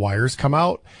grill. The wires come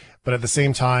out. But at the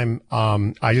same time,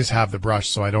 I just have the brush,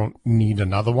 so I don't need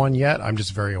another one yet. I'm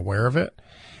just very aware of it.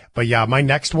 But yeah, my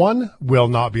next one will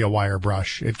not be a wire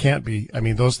brush. It can't be. I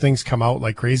mean, those things come out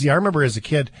like crazy. I remember as a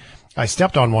kid, I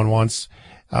stepped on one once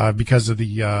because of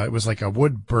it was like a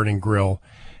wood burning grill,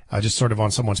 just sort of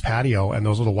on someone's patio, and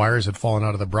those little wires had fallen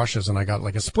out of the brushes, and I got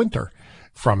like a splinter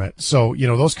from it. So,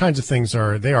 those kinds of things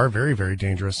are very, very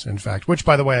dangerous, in fact, which,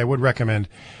 by the way, I would recommend.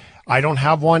 I don't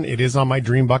have one. It is on my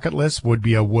dream bucket list, would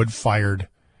be a wood-fired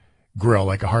grill,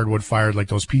 like a hardwood fired, like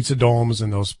those pizza domes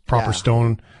and those proper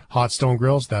hot stone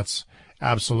grills. That's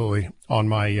absolutely on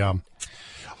my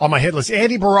hit list.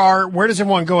 Andy Barrar, where does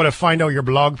everyone go to find out your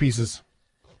blog pieces?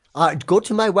 Go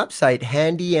to my website,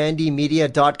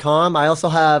 handyandymedia.com. I also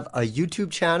have a YouTube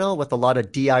channel with a lot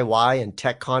of DIY and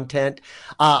tech content.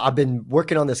 I've been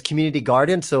working on this community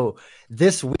garden. So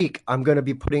this week, I'm going to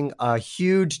be putting a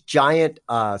huge, giant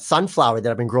sunflower that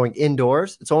I've been growing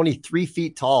indoors. It's only 3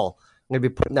 feet tall. I'm going to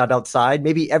be putting that outside.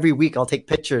 Maybe every week I'll take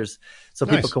pictures so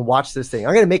people can watch this thing.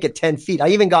 I'm going to make it 10 feet. I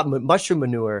even got mushroom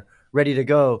manure ready to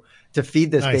go to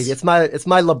feed this baby. It's my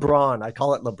LeBron. I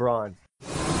call it LeBron.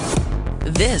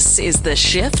 This is the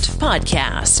Shift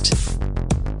Podcast.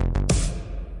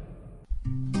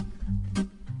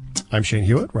 I'm Shane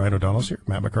Hewitt. Ryan O'Donnell's here.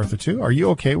 Matt MacArthur too. Are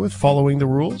you okay with following the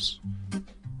rules?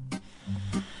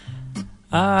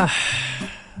 Yeah,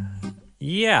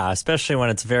 especially when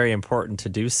it's very important to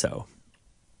do so.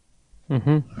 Mm-hmm.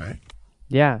 All right.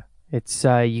 Yeah, it's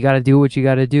you got to do what you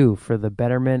got to do for the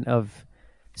betterment of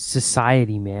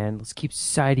society, man. Let's keep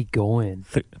society going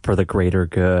For the greater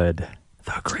good.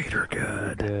 The greater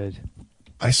good.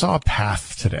 I saw a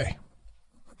path today,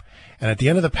 and at the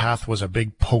end of the path was a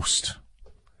big post,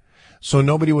 so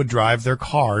nobody would drive their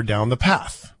car down the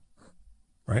path,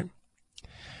 right?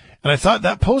 And I thought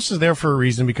that post is there for a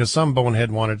reason, because some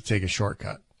bonehead wanted to take a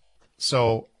shortcut.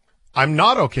 So I'm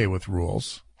not okay with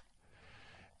rules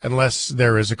unless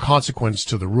there is a consequence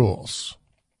to the rules.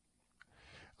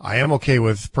 I am okay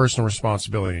with personal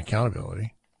responsibility and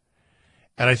accountability,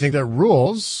 and I think that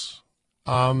rules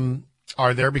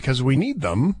are there because we need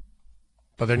them,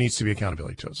 but there needs to be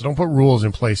accountability to it. So don't put rules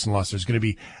in place unless there's going to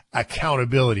be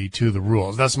accountability to the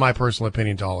rules. That's my personal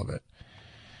opinion to all of it.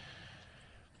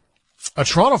 A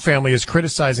Toronto family is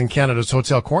criticizing Canada's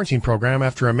hotel quarantine program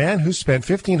after a man who spent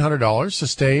 $1,500 to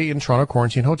stay in Toronto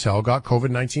quarantine hotel got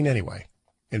COVID-19 anyway,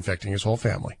 infecting his whole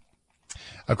family.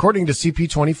 According to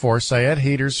CP24, Syed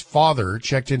Haider's father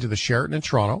checked into the Sheraton in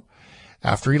Toronto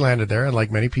after he landed there, and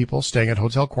like many people staying at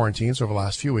hotel quarantines over the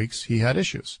last few weeks, he had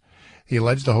issues. He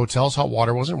alleged the hotel's hot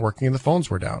water wasn't working and the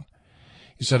phones were down.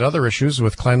 He said other issues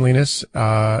with cleanliness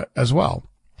as well.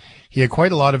 He had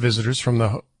quite a lot of visitors from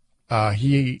the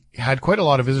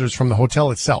hotel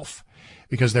itself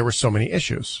because there were so many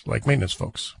issues, like maintenance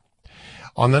folks.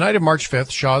 On the night of March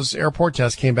 5th, Shaw's airport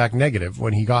test came back negative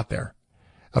when he got there.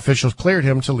 Officials cleared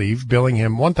him to leave, billing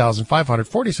him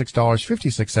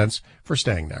 $1,546.56 for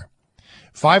staying there.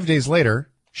 5 days later,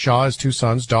 Shaw, his 2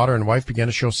 sons, daughter, and wife began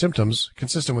to show symptoms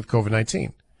consistent with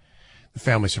COVID-19. The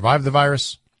family survived the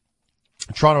virus.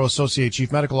 Toronto Associate Chief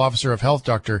Medical Officer of Health,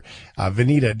 Dr.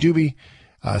 Vinita Dubey,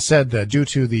 said that due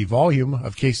to the volume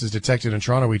of cases detected in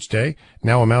Toronto each day,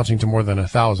 now amounting to more than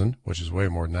 1,000, which is way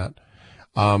more than that,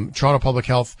 Toronto Public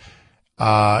Health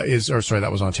that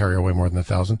was Ontario, way more than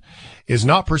 1,000, is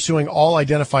not pursuing all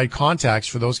identified contacts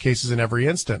for those cases in every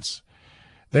instance.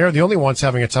 They are the only ones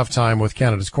having a tough time with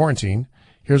Canada's quarantine.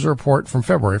 Here's a report from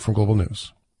February from Global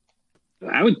News.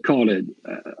 I would call it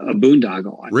a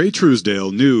boondoggle. Ray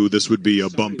Truesdale knew this would be a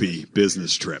bumpy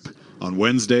business trip. On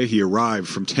Wednesday, he arrived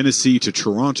from Tennessee to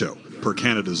Toronto. Per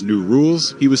Canada's new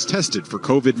rules, he was tested for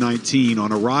COVID-19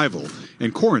 on arrival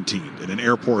and quarantined in an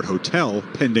airport hotel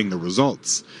pending the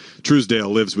results. Truesdale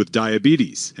lives with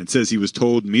diabetes and says he was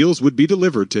told meals would be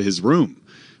delivered to his room.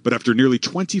 But after nearly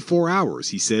 24 hours,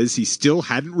 he says he still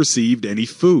hadn't received any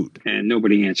food. And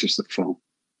nobody answers the phone.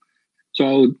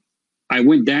 So I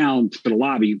went down to the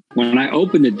lobby. When I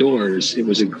opened the doors, it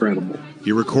was incredible.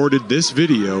 He recorded this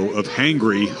video of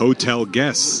hangry hotel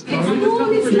guests. I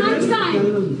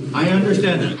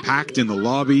understand that. Packed in the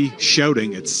lobby,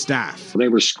 shouting at staff. They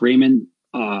were screaming.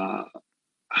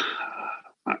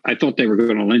 I thought they were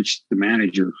going to lynch the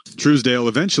manager. Truesdale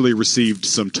eventually received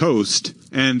some toast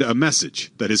and a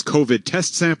message that his COVID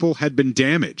test sample had been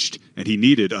damaged and he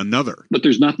needed another. But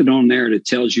there's nothing on there that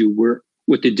tells you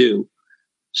what to do.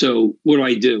 So what do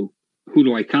I do? Who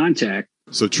do I contact?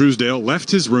 So Truesdale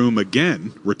left his room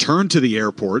again, returned to the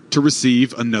airport to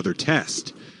receive another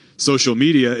test. Social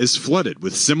media is flooded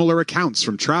with similar accounts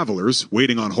from travelers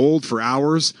waiting on hold for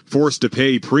hours, forced to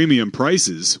pay premium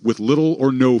prices with little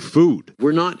or no food.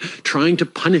 We're not trying to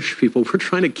punish people. We're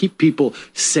trying to keep people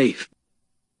safe.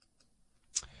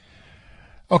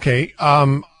 Okay.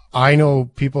 I know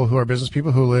people who are business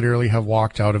people who literally have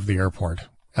walked out of the airport.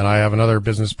 And I have another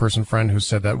business person friend who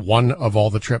said that one of all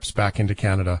the trips back into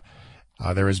Canada,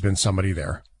 there has been somebody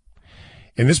there.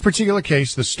 In this particular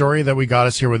case, the story that we got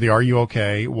us here with the Are You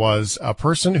OK was a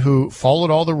person who followed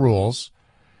all the rules,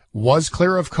 was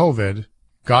clear of COVID,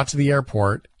 got to the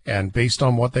airport, and based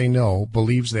on what they know,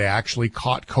 believes they actually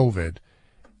caught COVID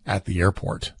at the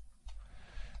airport.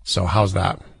 So how's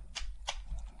that?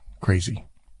 Crazy.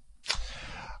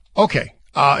 Okay.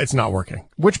 It's not working.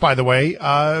 Which, by the way,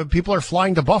 people are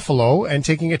flying to Buffalo and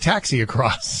taking a taxi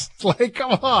across. Like,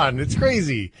 come on, it's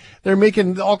crazy. They're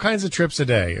making all kinds of trips a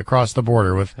day across the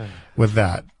border with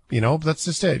that. You know, that's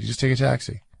just it. You just take a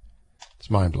taxi. It's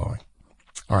mind blowing.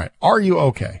 All right, are you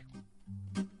okay?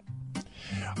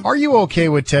 Are you okay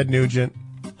with Ted Nugent?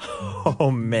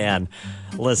 Oh man,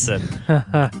 listen,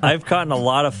 I've gotten a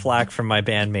lot of flack from my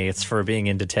bandmates for being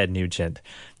into Ted Nugent.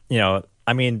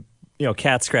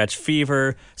 Cat Scratch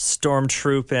Fever,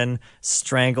 Stormtroopin',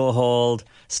 Stranglehold,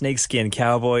 Snakeskin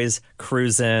Cowboys,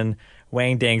 Cruisin',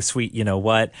 Wang Dang Sweet, you know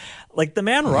what? Like, the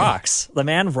man rocks. The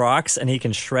man rocks, and he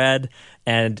can shred,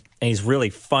 and he's really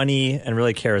funny and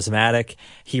really charismatic.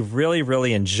 He really,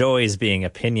 really enjoys being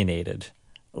opinionated.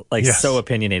 Like, yes. So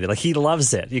opinionated. Like, he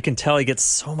loves it. You can tell he gets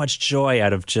so much joy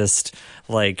out of just,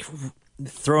 like,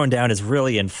 throwing down his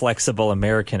really inflexible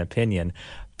American opinion.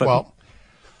 But, well,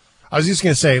 I was just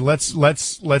going to say,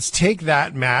 let's take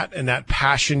that, Matt, and that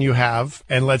passion you have,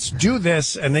 and let's do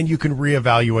this, and then you can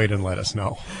reevaluate and let us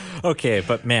know. Okay,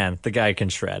 but man, the guy can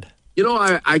shred. You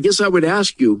know, I guess I would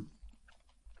ask you,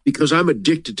 because I'm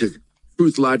addicted to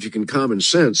truth, logic, and common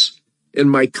sense,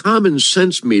 and my common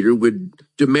sense meter would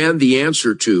demand the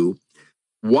answer to,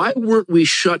 why weren't we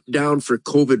shut down for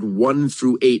COVID 1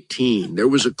 through 18? There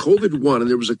was a COVID 1 and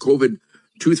there was a COVID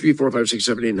 2, 3, 4, 5, 6,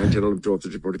 7, 8, 9, 10, 11, 12,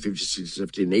 13, 14, 15, 16,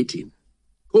 17, 18.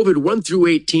 COVID 1 through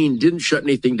 18 didn't shut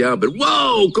anything down, but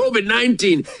whoa,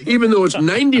 COVID-19, even though it's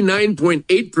 99.8%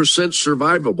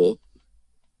 survivable,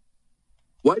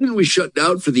 why didn't we shut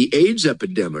down for the AIDS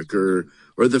epidemic or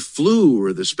the flu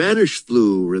or the Spanish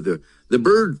flu or the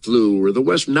bird flu or the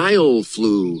West Nile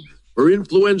flu or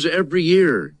influenza every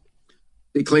year?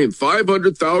 They claim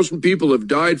 500,000 people have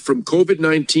died from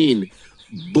COVID-19.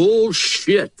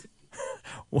 Bullshit.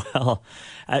 Well,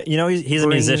 he's a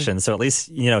musician, so at least,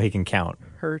 he can count.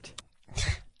 Hurt.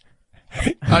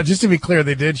 Just to be clear,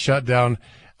 they did shut down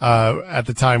at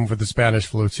the time with the Spanish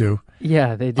flu, too.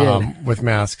 Yeah, they did. With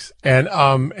masks. And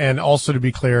also to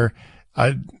be clear,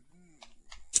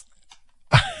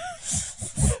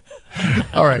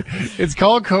 all right, it's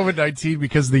called COVID-19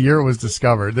 because the year it was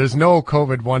discovered. There's no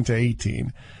COVID 1 to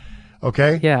 18.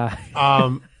 Okay? Yeah.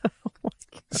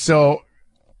 So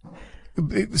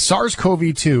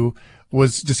SARS-CoV-2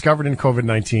 was discovered in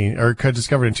COVID-19 or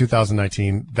discovered in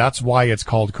 2019. That's why it's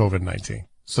called COVID-19.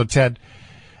 So Ted,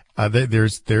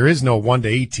 there is no 1 to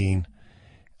 18,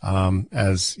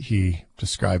 as he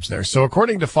describes there. So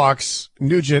according to Fox,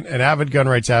 Nugent, an avid gun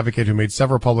rights advocate who made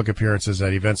several public appearances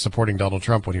at events supporting Donald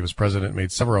Trump when he was president,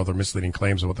 made several other misleading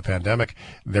claims about the pandemic.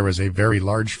 There was a very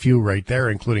large few right there,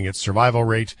 including its survival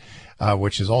rate,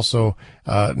 which is also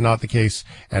not the case,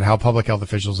 and how public health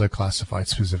officials have classified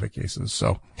specific cases.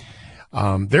 So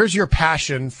there's your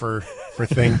passion for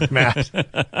things, Matt.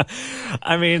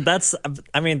 that's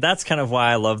kind of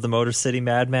why I love the Motor City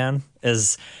Madman.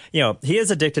 Is he is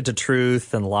addicted to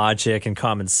truth and logic and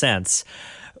common sense,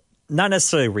 not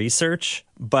necessarily research,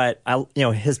 but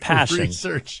his passion.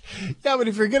 Research, yeah, but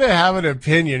if you're gonna have an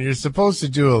opinion, you're supposed to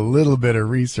do a little bit of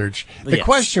research. The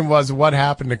question was, what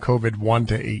happened to COVID 1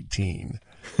 to 18?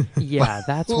 Yeah,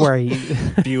 that's where he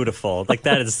beautiful. Like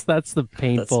that's the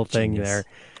painful thing there.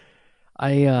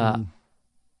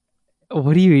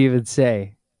 What do you even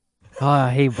say? Oh,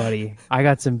 hey, buddy, I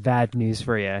got some bad news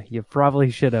for you. You probably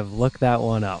should have looked that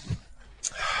one up.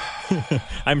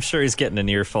 I'm sure he's getting an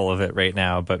earful of it right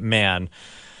now, but man,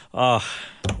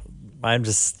 I'm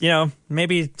just,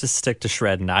 maybe just stick to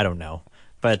shredding. I don't know,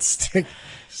 but stick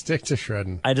to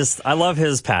shredding. I love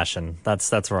his passion.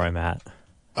 That's where I'm at.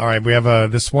 All right, we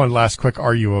have this one last quick.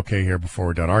 Are you okay here before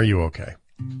we're done? Are you okay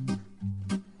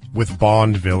with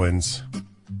Bond villains?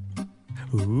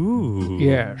 Ooh.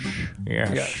 Yes.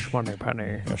 Yes. Money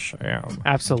penny. Yes, I am.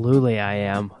 Absolutely, I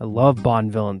am. I love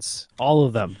Bond villains. All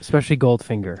of them, especially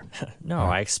Goldfinger. No,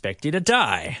 I expect you to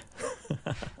die.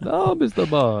 No, Mr.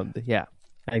 Bond. Yeah,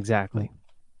 exactly.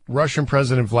 Russian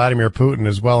President Vladimir Putin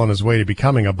is well on his way to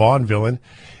becoming a Bond villain.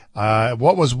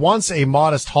 What was once a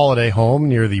modest holiday home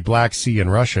near the Black Sea in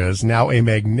Russia is now a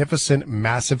magnificent,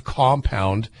 massive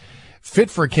compound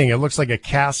fit for a king. It looks like a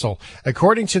castle.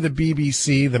 According to the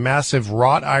BBC, the massive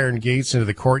wrought iron gates into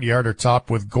the courtyard are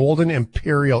topped with golden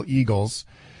imperial eagles.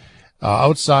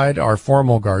 Outside are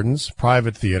formal gardens,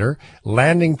 private theater,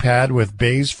 landing pad with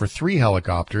bays for 3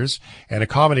 helicopters, and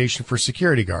accommodation for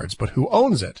security guards. But who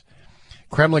owns it?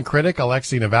 Kremlin critic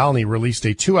Alexei Navalny released a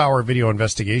 2-hour video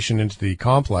investigation into the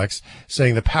complex,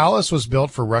 saying the palace was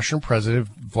built for Russian President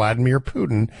Vladimir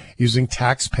Putin using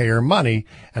taxpayer money.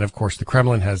 And of course, the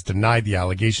Kremlin has denied the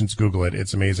allegations. Google it.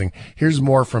 It's amazing. Here's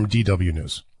more from DW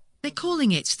News. They're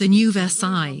calling it the new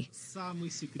Versailles.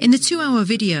 In the 2-hour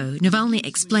video, Navalny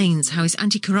explains how his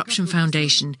anti-corruption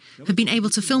foundation have been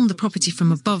able to film the property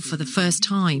from above for the first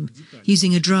time,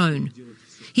 using a drone.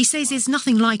 He says there's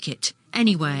nothing like it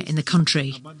anywhere in the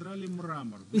country.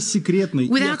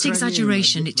 Without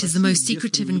exaggeration, it is the most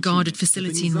secretive and guarded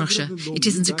facility in Russia. It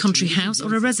isn't a country house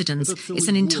or a residence. It's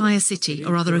an entire city,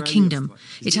 or rather a kingdom.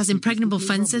 It has impregnable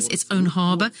fences, its own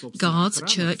harbour, guards,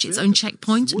 church, its own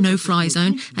checkpoint, no-fly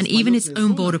zone, and even its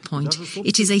own border point.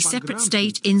 It is a separate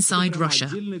state inside Russia.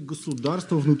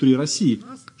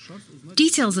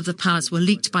 Details of the palace were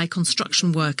leaked by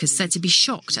construction workers said to be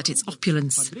shocked at its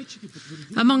opulence.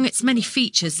 Among its many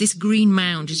features, this green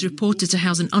mound is reported to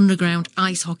house an underground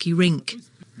ice hockey rink.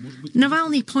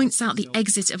 Navalny points out the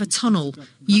exit of a tunnel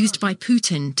used by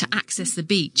Putin to access the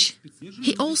beach.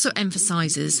 He also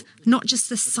emphasises not just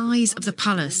the size of the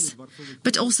palace,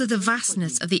 but also the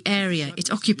vastness of the area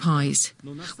it occupies,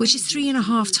 which is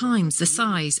 3.5 times the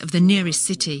size of the nearest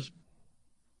city.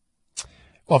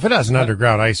 Well, if it has an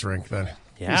underground ice rink, then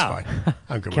Yeah. it's fine.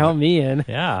 I'm good Count with it. me in.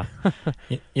 Yeah.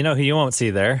 You know who you won't see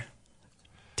there?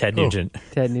 Ted Nugent.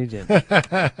 Ted Nugent.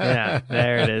 Yeah,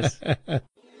 there it is.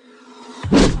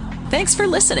 Thanks for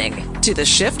listening to the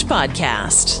Shift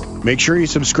Podcast. Make sure you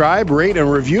subscribe, rate,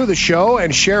 and review the show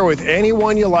and share with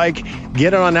anyone you like.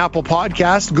 Get it on Apple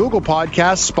Podcasts, Google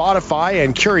Podcasts, Spotify,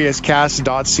 and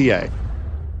CuriousCast.ca.